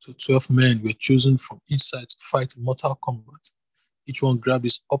 So 12 men were chosen from each side to fight mortal combat. Each one grabbed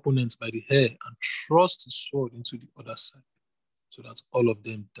his opponent by the hair and thrust his sword into the other side, so that all of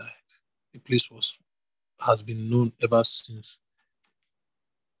them died. The place has been known ever since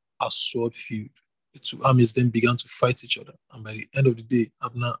as sword field. The two armies then began to fight each other, and by the end of the day,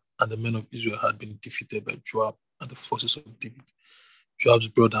 Abner and the men of Israel had been defeated by Joab and the forces of David. Joab's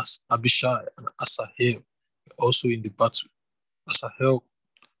brothers, Abishai and Asahel, were also in the battle. Asahel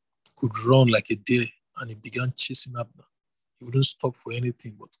could run like a deer, and he began chasing Abner. He wouldn't stop for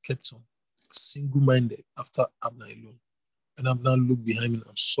anything, but kept on, single-minded after Abner alone. When Abner looked behind him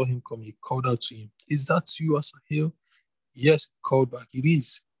and saw him come, he called out to him, is that you, Asahel? Yes, he called back, it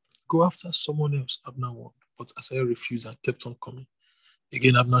is. Go after someone else, Abner warned. But Asahel refused and kept on coming.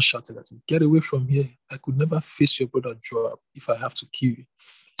 Again, Abner shouted at him, get away from here. I could never face your brother Joab if I have to kill you.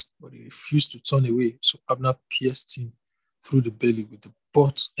 But he refused to turn away, so Abner pierced him through the belly with the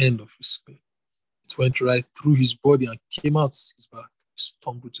butt end of his spear. It went right through his body and came out his back. He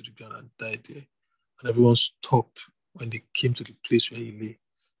stumbled to the ground and died there. And everyone stopped when they came to the place where he lay.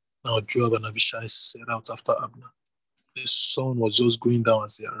 Now Joab and Abishai set out after Abner. The sun was just going down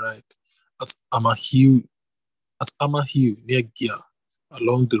as they arrived at Ammah Hill near Gia,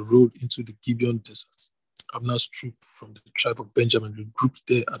 along the road into the Gibeon desert. Abner's troop from the tribe of Benjamin regrouped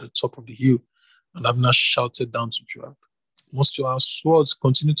there at the top of the hill And Abner shouted down to Joab, must your swords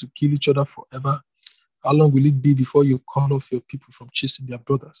continue to kill each other forever? How long will it be before you cut off your people from chasing their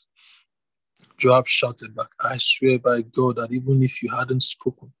brothers? Joab shouted back, I swear by God that even if you hadn't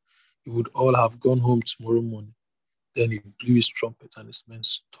spoken, you would all have gone home tomorrow morning. Then he blew his trumpet and his men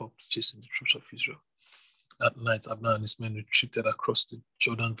stopped chasing the troops of Israel. That night, Abner and his men retreated across the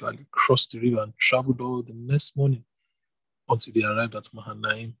Jordan Valley, crossed the river, and traveled all the next morning until they arrived at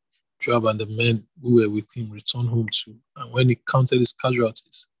Mahanaim. Joab and the men who were with him returned home too, and when he counted his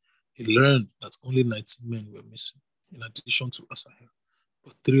casualties, he learned that only 19 men were missing, in addition to Asahel,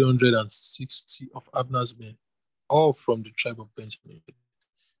 but 360 of Abner's men, all from the tribe of Benjamin.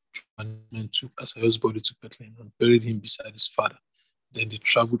 And men took Asahel's body to Bethlehem and buried him beside his father. Then they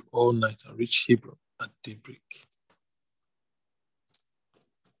traveled all night and reached Hebron at daybreak.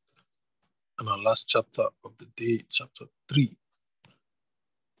 And our last chapter of the day, chapter 3.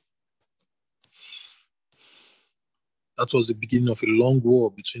 That was the beginning of a long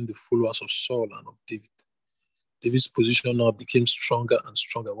war between the followers of Saul and of David. David's position now became stronger and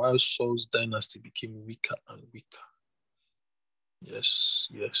stronger, while Saul's dynasty became weaker and weaker. Yes.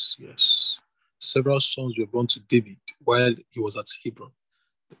 Several sons were born to David while he was at Hebron.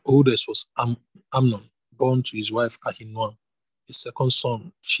 The oldest was Amnon, born to his wife Ahinoam. His second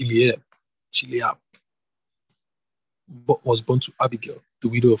son, Chileab, was born to Abigail, the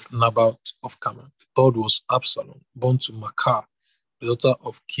widow of Nabal of Carmel. The third was Absalom, born to Maacah, the daughter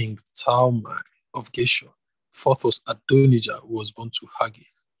of King Talmai of Geshur. Fourth was Adonijah, who was born to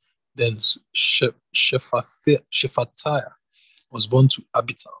Haggith. Then Shephatiah was born to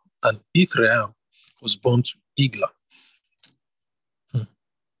Abital, and Ithream was born to Eglah.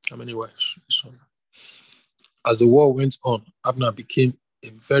 How many wives? As the war went on, Abner became a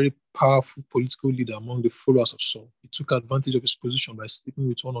very powerful political leader among the followers of Saul. He took advantage of his position by sleeping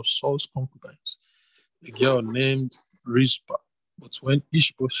with one of Saul's concubines, a girl named Rizpah. But when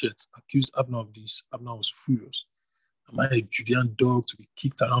Ishbosheth accused Abner of this, Abner was furious. Am I a Judean dog to be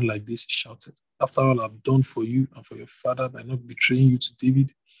kicked around like this? He shouted. After all I've done for you and for your father by not betraying you to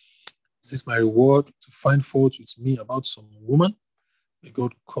David, is this my reward to find fault with me about some woman? May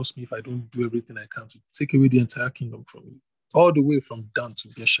God curse me if I don't do everything I can to take away the entire kingdom from you, all the way from Dan to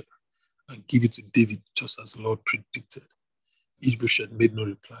Beersheba, and give it to David, just as the Lord predicted. Ishbosheth made no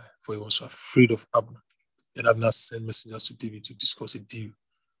reply, for he was afraid of Abner. Then Abner sent messengers to David to discuss a deal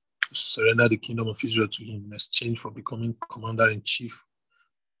to surrender the kingdom of Israel to him in exchange for becoming commander-in-chief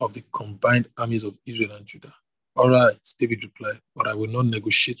of the combined armies of Israel and Judah. All right, David replied, but I will not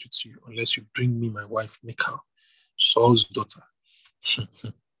negotiate with you unless you bring me my wife Michal, Saul's daughter.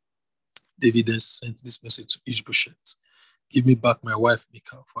 David then sent this message to Ishbosheth. Give me back my wife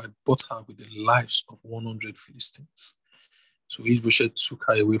Michal, for I bought her with the lives of 100 Philistines. So Ishbosheth took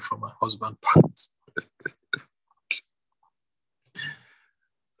her away from her husband Pat.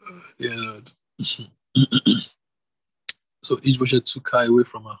 Yeah, Lord. So Ishbosheth took her away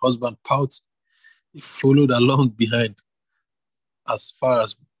from her husband Palti. He followed along behind as far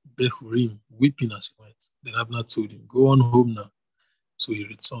as Behurim, weeping as he went. Then Abner told him, go on home now. So he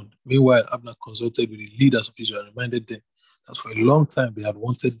returned. Meanwhile, Abner consulted with the leaders of Israel and reminded them that for a long time they had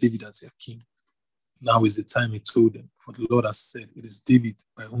wanted David as their king. Now is the time, he told them, for the Lord has said, it is David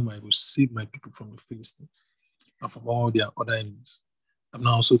by whom I will save my people from the Philistines and from all their other enemies. Abner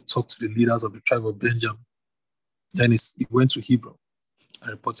also talked to the leaders of the tribe of Benjamin. Then he went to Hebron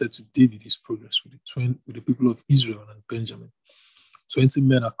and reported to David his progress with the people of Israel and Benjamin. 20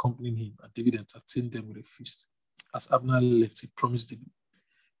 men accompanied him, and David entertained them with a feast. As Abner left, he promised David,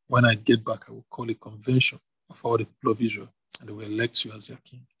 when I get back, I will call a convention of all the people of Israel, and they will elect you as their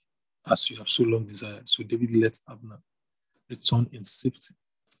king, as you have so long desired. So David let Abner return in safety.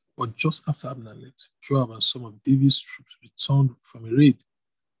 But just after Abner left, Joab and some of David's troops returned from a raid,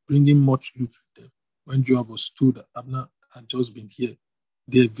 bringing much loot with them. When Joab was told that Abner had just been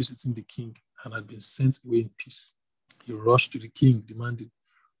there visiting the king and had been sent away in peace, he rushed to the king, demanding,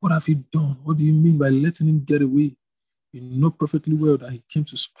 what have you done? What do you mean by letting him get away? You know perfectly well that he came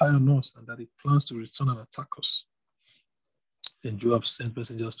to spy on us and that he plans to return and attack us. Then Joab sent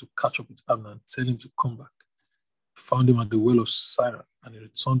messengers to catch up with Abner and tell him to come back. He found him at the well of Sirah and he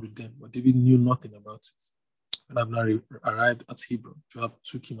returned with them, but David knew nothing about it. When Abner arrived at Hebron, Joab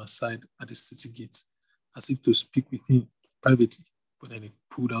took him aside at the city gate as if to speak with him privately, but then he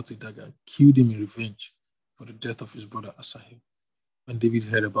pulled out a dagger and killed him in revenge for the death of his brother Asahel. When David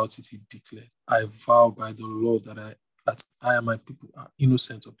heard about it, he declared, I vow by the Lord that I and my people are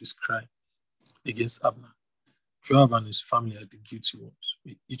innocent of this crime against Abner. Joab and his family are the guilty ones.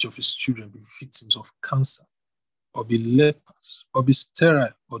 May each of his children be victims of cancer, or be lepers, or be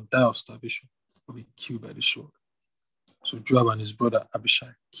sterile, or die of starvation. or be killed by the sword. So Joab and his brother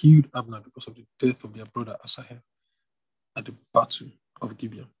Abishai killed Abner because of the death of their brother Asahel at the battle of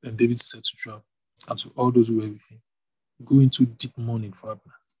Gibeon. Then David said to Joab and to all those who were with him, go into deep mourning for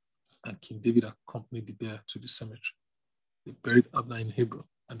Abner. And King David accompanied the bear to the cemetery. They buried Abner in Hebron,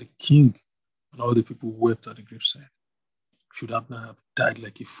 and the king and all the people wept at the graveside. Should Abner have died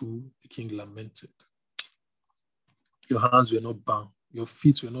like a fool? The king lamented. Your hands were not bound, your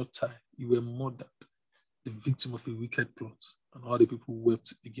feet were not tied, you were murdered, the victim of a wicked plot, and all the people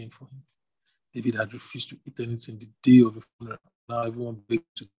wept again for him. David had refused to eat anything the day of the funeral. Now everyone begged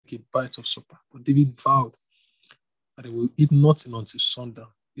to take a bite of supper. But David vowed that he will eat nothing until sundown.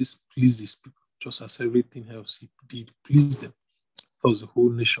 This pleased his people, just as everything else he did pleased them. Thus the whole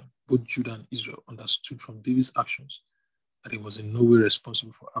nation, both Judah and Israel, understood from David's actions that he was in no way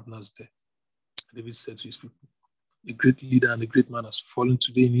responsible for Abner's death. David said to his people, a great leader and a great man has fallen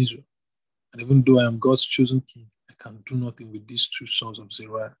today in Israel. And even though I am God's chosen king, I can do nothing with these two sons of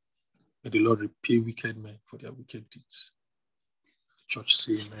Zeruiah. May the Lord repay wicked men for their wicked deeds. The church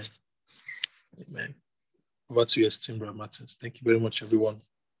say amen. Amen. Over to you, esteemed Brother Martins. Thank you very much, everyone.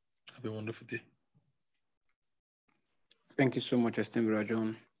 Have a wonderful day. Thank you so much, esteemed Brother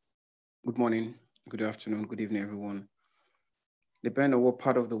John. Good morning, good afternoon, good evening, everyone. Depending on what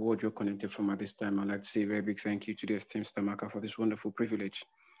part of the world you're connected from at this time, I'd like to say a very big thank you to the esteemed Stamaka for this wonderful privilege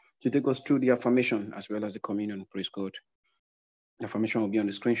to take us through the affirmation as well as the communion. Praise God. The affirmation will be on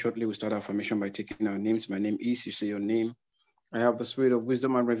the screen shortly. We'll start our affirmation by taking our names. My name is, you say your name. I have the spirit of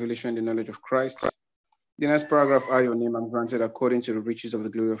wisdom and revelation in the knowledge of Christ. The next paragraph, I, your name, I'm granted according to the riches of the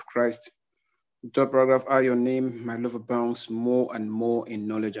glory of Christ. The third paragraph, I, your name, my love abounds more and more in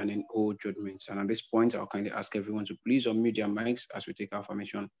knowledge and in all judgments. And at this point, I'll kindly ask everyone to please unmute their mics as we take our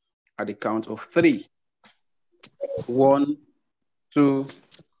affirmation at the count of 3. 1, 2,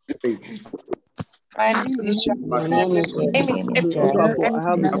 3. My name is My name is Okafor. I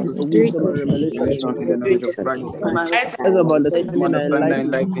have the spirit of wisdom and revelation in Revelation the in the knowledge knowledge of of Christ. Christ. Eyes As of Some understanding and understanding and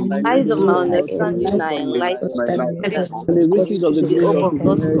enlightenment, enlightenment. may Eyes the of know my about understanding are Enlighten my enlightened life. and the riches of the to the glory hope of of his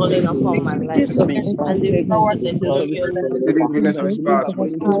God's calling inheritance in upon my life, Me. and the the riches of the richness of glory his of inheritance The his in goodness Christ, of and his to live power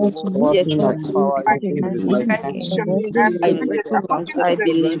according to to his the working expected power good working and within his us. I I decree decree and I are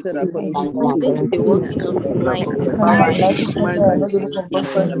believe granted according to his according to will. the working of his mighty My power in me. mind by the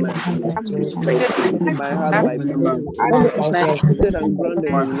power of the mighty God. My heart by faith. Rooted and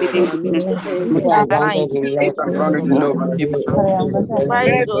grounded in love, and I'm not My mind I'm grounded in love and peace.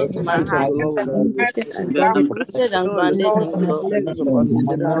 Christ dwells in my pursuit of heart, the love of God. rooted and Joy of grounded the in love, peace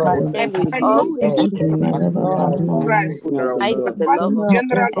that surpasses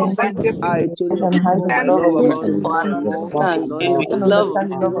general filled understanding. with all spiritual Funeral light love. of the love of I, Tony Okafor, my God, love abounds for more an and more in understand knowledge the and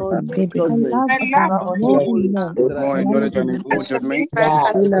love of the Lord, judgment. The Holy Spirit that has More in been knowledge given and to in me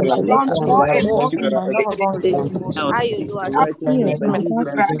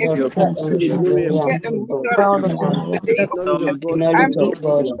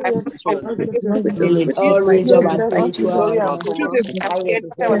all judgment. more These are the to Ayoluwa write by David to the glory and knowledge of God to the top church. All wisdom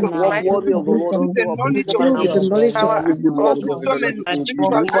and To spiritual overcomer, now. walk worthy of the Lord before approaching the Filled with throne the of knowledge grace of to live good lives of of the Lord God. and in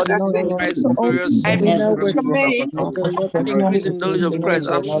all According to Christ's glorious judgment. of the increase in knowledge of Christ,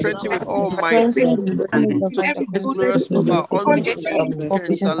 I'm strengthened with all might, His glorious power, unto the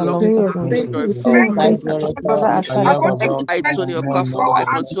patience and long suffering, joy filled. I, Tony Okafor, I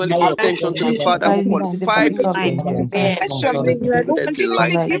continually give thanks unto the Father who qualified me to inherit the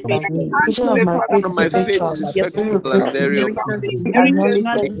light in me. From my faith is effectual and very obedient. I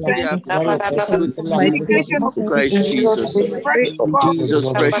decree and declare fulfilled in the name of Christ Jesus. In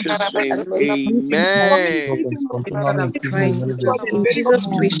Jesus' precious name, amen. In Jesus'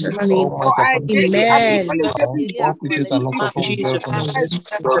 precious name. I Amen. daily acknowledge Jesus'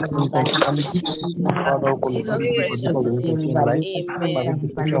 precious name.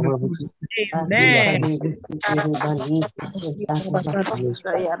 Amen.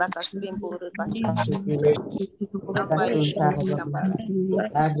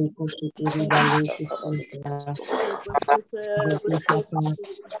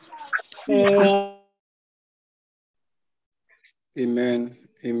 Amen. Amen.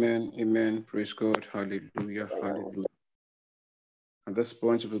 Amen. Amen. Praise God. Hallelujah. Hallelujah. At this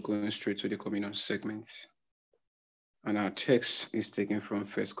point, we're going straight to the communion segment. And our text is taken from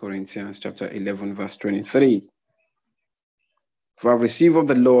 1 Corinthians chapter 11, verse 23. For I have received of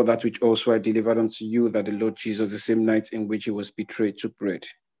the Lord that which also I delivered unto you, that the Lord Jesus, the same night in which he was betrayed, took bread.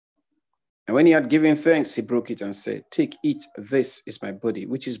 And when he had given thanks, he broke it and said, take, eat, this is my body,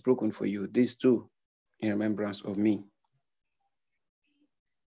 which is broken for you. This do in remembrance of me.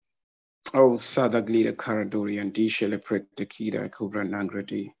 Oh, Sadaglida Karadori and D. Shelepret the Kida Kubra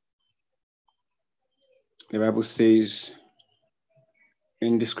Nangradi. The Bible says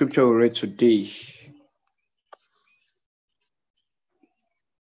in the scripture we read today,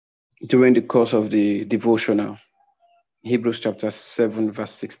 during the course of the devotional, Hebrews chapter 7,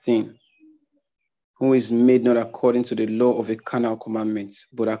 verse 16, who is made not according to the law of a carnal commandment,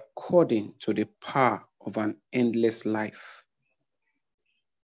 but according to the power of an endless life.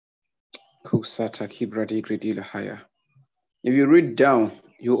 If you read down,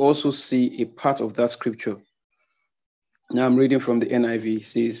 you also see a part of that scripture. Now I'm reading from the NIV. It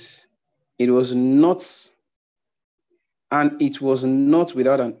says, it was not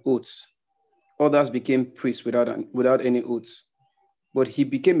without an oath. Others became priests without any oath. But he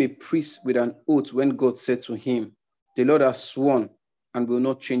became a priest with an oath when God said to him, the Lord has sworn and will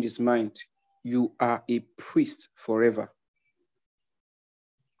not change his mind. You are a priest forever.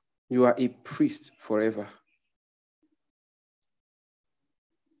 You are a priest forever.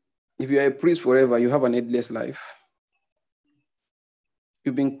 If you are a priest forever, you have an endless life.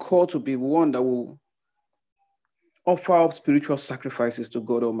 You've been called to be one that will offer up spiritual sacrifices to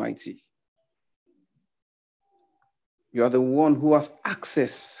God Almighty. You are the one who has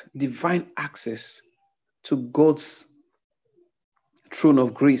access, divine access to God's throne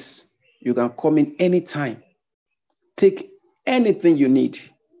of grace. You can come in anytime. Take anything you need.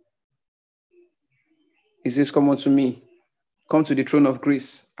 He says, come unto me. Come to the throne of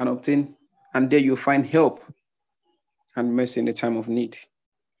grace and obtain, and there you'll find help and mercy in the time of need.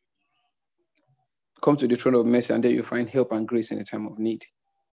 Come to the throne of mercy, and there you'll find help and grace in the time of need.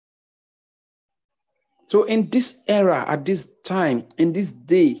 So in this era, at this time, in this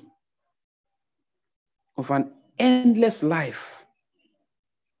day of an endless life,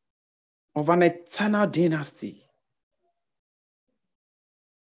 of an eternal dynasty,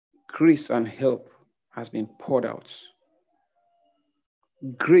 grace and help has been poured out.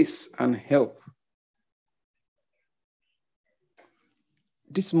 Grace and help.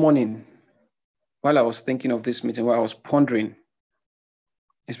 This morning, while I was thinking of this meeting, while I was pondering,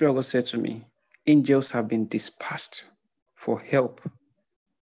 the Spirit of God said to me, angels have been dispatched for help.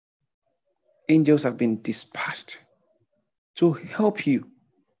 Angels have been dispatched to help you,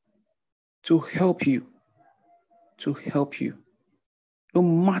 to help you, to help you. No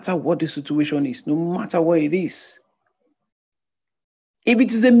matter what the situation is, no matter what it is. If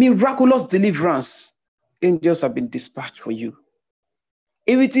it is a miraculous deliverance, angels have been dispatched for you.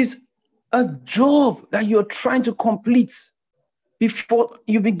 If it is a job that you're trying to complete before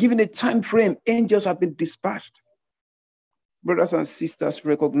you've been given a time frame, angels have been dispatched. Brothers and sisters,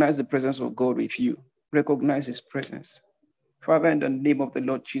 recognize the presence of God with you. Recognize his presence. Father, in the name of the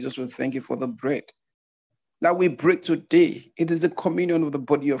Lord Jesus, we thank you for the bread that we break today. It is the communion of the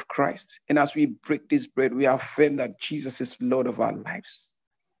body of Christ. And as we break this bread, we affirm that Jesus is Lord of our lives.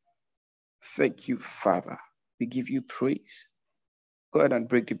 Thank you, Father. We give you praise. Go ahead and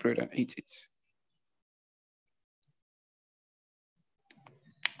break the bread and eat it.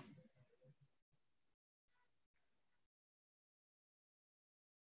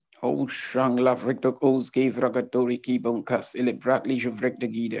 Oh, Shang Love Rector O's gave Ragadori Kibonkas, Elebratli Juvrek de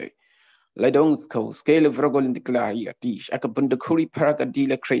Gide. Ledonsko, scale of Rogol in the Claria dish, Akabundakuri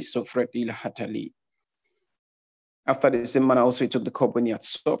Paragadila Crace of Fredila Hatali. After the same manner also he took the cup when he had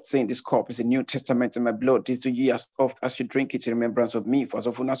stopped, saying, this cup is a New Testament in my blood. This do ye as oft as you drink it in remembrance of me. For as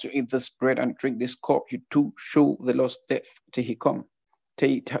often as you eat this bread and drink this cup, you too show the Lord's death till he come.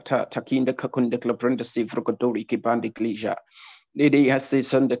 Te takinda kakunda klabrenda si vrogodori kibandi glija. Lady has the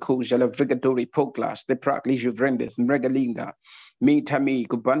son the kujala vrigadori poglash, the prakli juvrendes, mregalinga. Me tami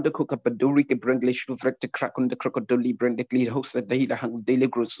kubanda kukapadori kebrendlish vrek the krakun the crocodoli brendekli host the hila hang daily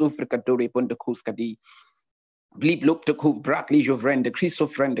grosufrikadori bundakuskadi. Bleep look to cook Bradley Jovren, the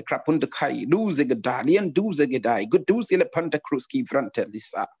Christopher, the Crapun the Kai, losing a Dalian, doozing a die, good doozil upon the Kruski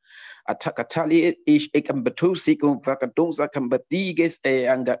Frontelisa. Atakatali ish ekambatusikum Vrakadoza Kambadiges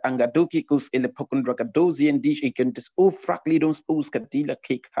Angadokikus in the Pokun Rakadozi and dish ekan dis o fraklidons uskadila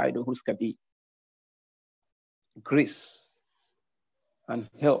cake hido huskadi. Grace and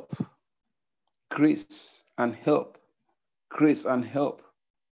help. Grace and help. Grace and help.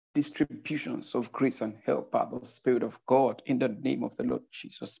 Distributions of grace and help by the Spirit of God in the name of the Lord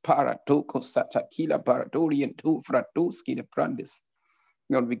Jesus. Paratoko satakila paradori and tu fratoski the brandis.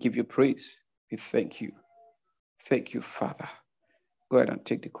 Lord, we give you praise. We thank you. Thank you, Father. Go ahead and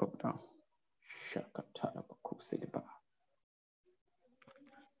take the cup now.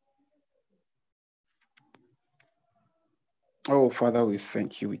 Oh, Father, we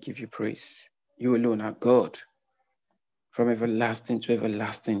thank you. We give you praise. You alone are God. From everlasting to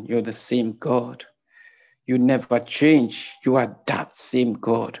everlasting, you're the same God. You never change. You are that same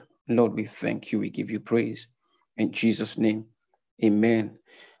God. Lord, we thank you. We give you praise. In Jesus' name, amen.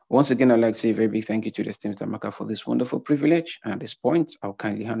 Once again, I'd like to say a very big thank you to the esteemed Stamaka for this wonderful privilege. And at this point, I'll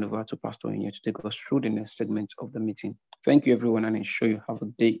kindly hand over to Pastor Inya to take us through the next segment of the meeting. Thank you, everyone, and ensure you have a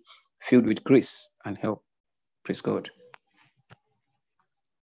day filled with grace and help. Praise God.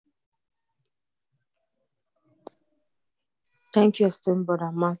 Thank you, esteemed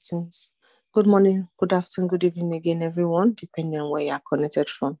Brother Martins. Good morning, good afternoon, good evening again, everyone, depending on where you are connected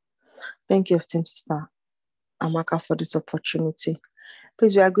from. Thank you, esteemed Sister Amaka, for this opportunity.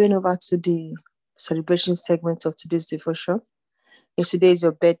 Please, we are going over to the celebration segment of today's devotion. If today is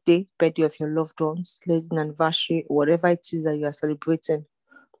your birthday of your loved ones, wedding anniversary, whatever it is that you are celebrating,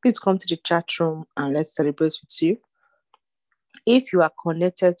 please come to the chat room and let's celebrate with you. If you are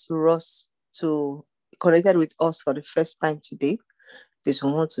connected with us for the first time today, please,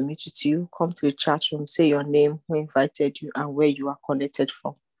 we want to meet with you. Come to the chat room, say your name, who invited you, and where you are connected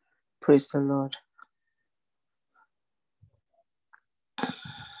from. Praise the Lord.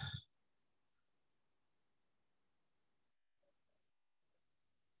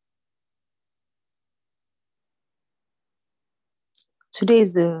 Today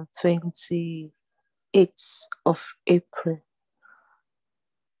is the 28th of April.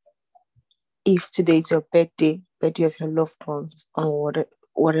 If today is your birthday of your loved ones, or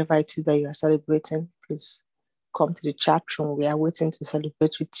whatever it is that you are celebrating, please come to the chat room. We are waiting to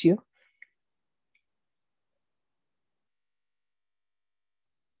celebrate with you.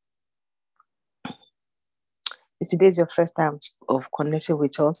 If today is your first time of connecting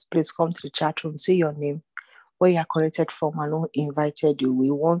with us, please come to the chat room, say your name, where you are connected from, and who invited you. We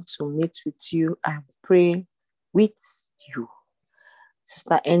want to meet with you and pray with you.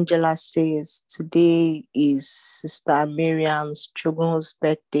 Sister Angela says today is Sister Miriam's Chogun's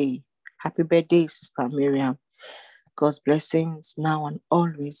birthday. Happy birthday, Sister Miriam. God's blessings now and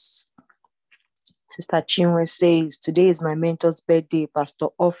always. Sister Chinwe says today is my mentor's birthday, Pastor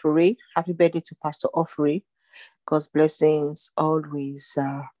Ofuri. Happy birthday to Pastor Ofuri. God's blessings always.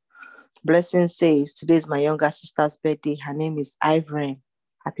 Blessing says today is my younger sister's birthday. Her name is Ivory.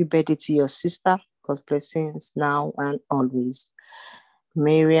 Happy birthday to your sister. God's blessings now and always.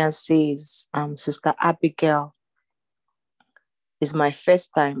 Marian says, Sister Abigail, is my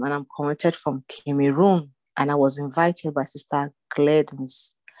first time and I'm connected from Cameroon and I was invited by Sister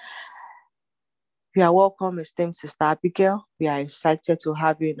Gladys. You are welcome, esteemed Sister Abigail. We are excited to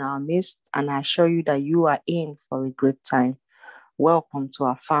have you in our midst and I assure you that you are in for a great time. Welcome to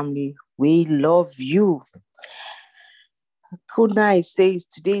our family. We love you. Kunai says,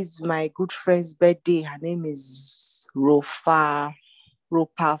 today is my good friend's birthday. Her name is Ropafazo.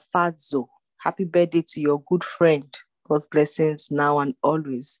 Happy birthday to your good friend. God's blessings now and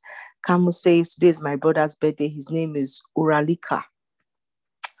always. Kamu says, today is my brother's birthday. His name is Uralika.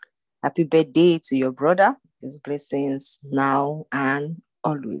 Happy birthday to your brother. His blessings now and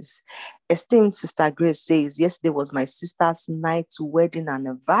always. Esteemed Sister Grace says, yesterday was my sister's 9th wedding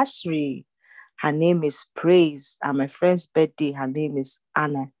anniversary. Her name is Praise. And my friend's birthday, her name is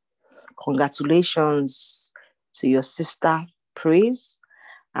Anna. Congratulations to your sister, Praise.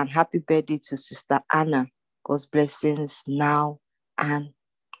 And happy birthday to Sister Anna. God's blessings now and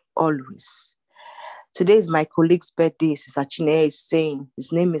always. Today is my colleague's birthday. Sister Chineye is saying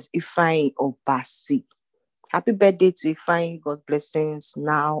his name is Ifeanyi Obasi. Happy birthday to Ifeanyi. God's blessings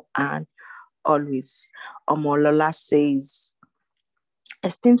now and always. Omolola says,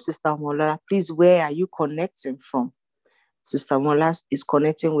 esteemed Sister Omolola, please, where are you connecting from? Sister Omolola is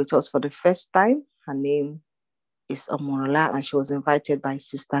connecting with us for the first time. Her name is Omolola and she was invited by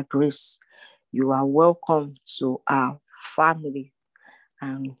Sister Grace. You are welcome to our family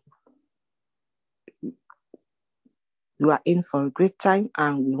and you are in for a great time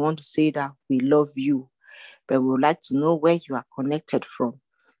and we want to say that we love you, but we would like to know where you are connected from.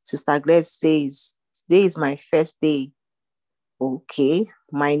 Sister Grace says, today is my first day. Okay,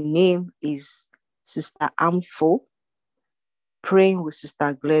 my name is Sister Amfo, praying with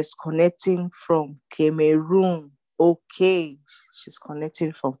Sister Grace, connecting from Cameroon. Okay, she's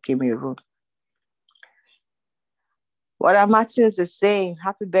connecting from Cameroon. Brother Martins is saying,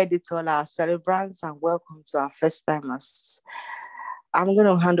 happy birthday to all our celebrants and welcome to our first timers. I'm going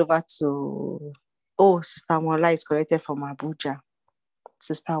to hand over to, Sister Mola is connected from Abuja.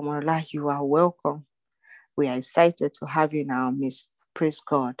 Sister Mola, you are welcome. We are excited to have you in our midst. Praise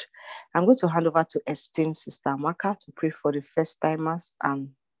God. I'm going to hand over to esteemed Sister Amaka to pray for the first timers and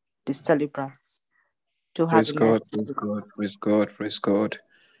the celebrants. Praise God, praise God, praise God, praise God.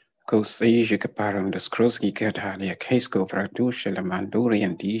 Koseja kaparam das kroski kadalia kesko vradusha la manduri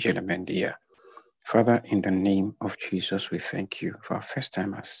and dija la mendia. Father, in the name of Jesus, we thank you for our first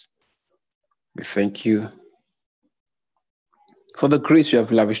timers. We thank you for the grace you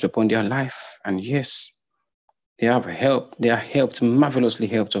have lavished upon their life. And yes, they have help. They are helped, marvelously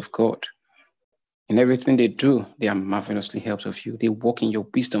helped of God. In everything they do, they are marvelously helped of you. They walk in your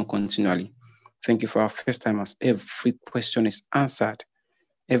wisdom continually. Thank you for our first timers. Every question is answered.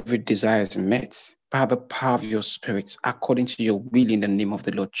 Every desire is met by the power of your spirit, according to your will in the name of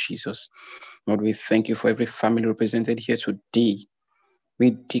the Lord Jesus. Lord, we thank you for every family represented here today.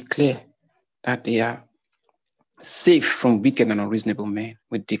 We declare that they are safe from wicked and unreasonable men.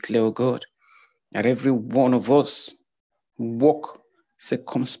 We declare, oh God, that every one of us walk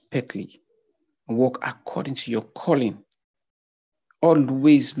circumspectly, walk according to your calling,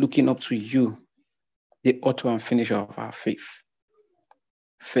 always looking up to you, the author and finisher of our faith.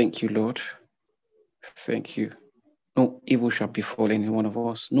 Thank you, Lord. Thank you. No evil shall befall any one of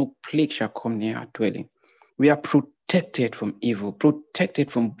us. No plague shall come near our dwelling. We are protected from evil,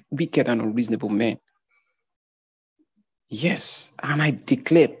 protected from wicked and unreasonable men. Yes, and I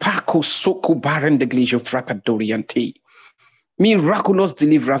declare, Paco Soko Barendeglisho Fracadoriante, miraculous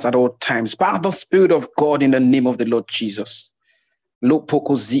deliverance at all times by the Spirit of God in the name of the Lord Jesus.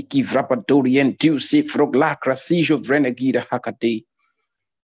 Lopoko Ziki Vrapadorian Duce Froglacra Sijo Vrenegida Hakade.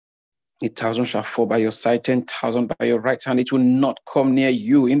 1,000 shall fall by your side, 10,000 by your right hand. It will not come near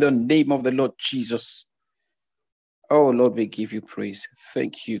you in the name of the Lord Jesus. Oh Lord, we give you praise.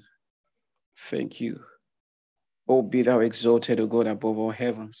 Thank you. Thank you. Oh, be thou exalted, O God, above all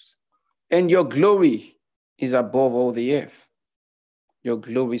heavens. And your glory is above all the earth. Your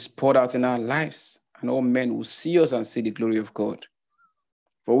glory is poured out in our lives, and all men will see us and see the glory of God.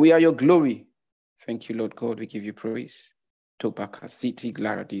 For we are your glory. Thank you, Lord God. We give you praise. Tobaka City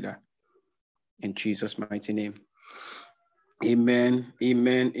Glaradila. In Jesus' mighty name. Amen.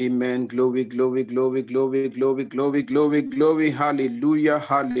 Amen. Amen. Glory, glory, glory, glory, glory, glory, glory, glory. Hallelujah.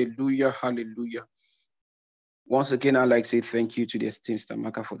 Hallelujah. Hallelujah. Once again, I'd like to say thank you to the esteemed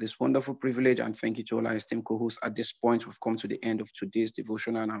Stamaka for this wonderful privilege, and thank you to all our esteemed co-hosts. At this point, we've come to the end of today's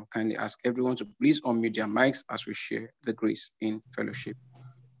devotion, and I'll kindly ask everyone to please unmute their mics as we share the grace in fellowship.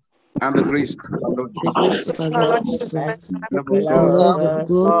 And the grace of our Lord The grace of our Lord Jesus Christ, the love of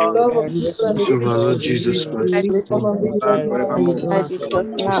God, and the sweet So, our Lord fellowship of the Holy Jesus Christ, Spirit, and be forevermore. with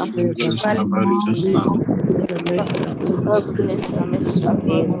us now be with us now and with us and now. goodness and mercy shall follow God's us goodness and mercy shall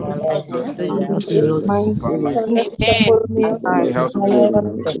follow me all the all days the of days of the Lord. Our life my life. in the house of the Amen. Lord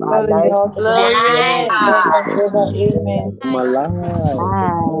Dwell in the house of the Lord in forever. Jesus' mighty name. I'm alive.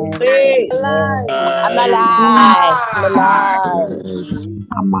 I'm Bye. alive. I'm alive. Bye.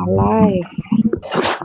 I'm alive.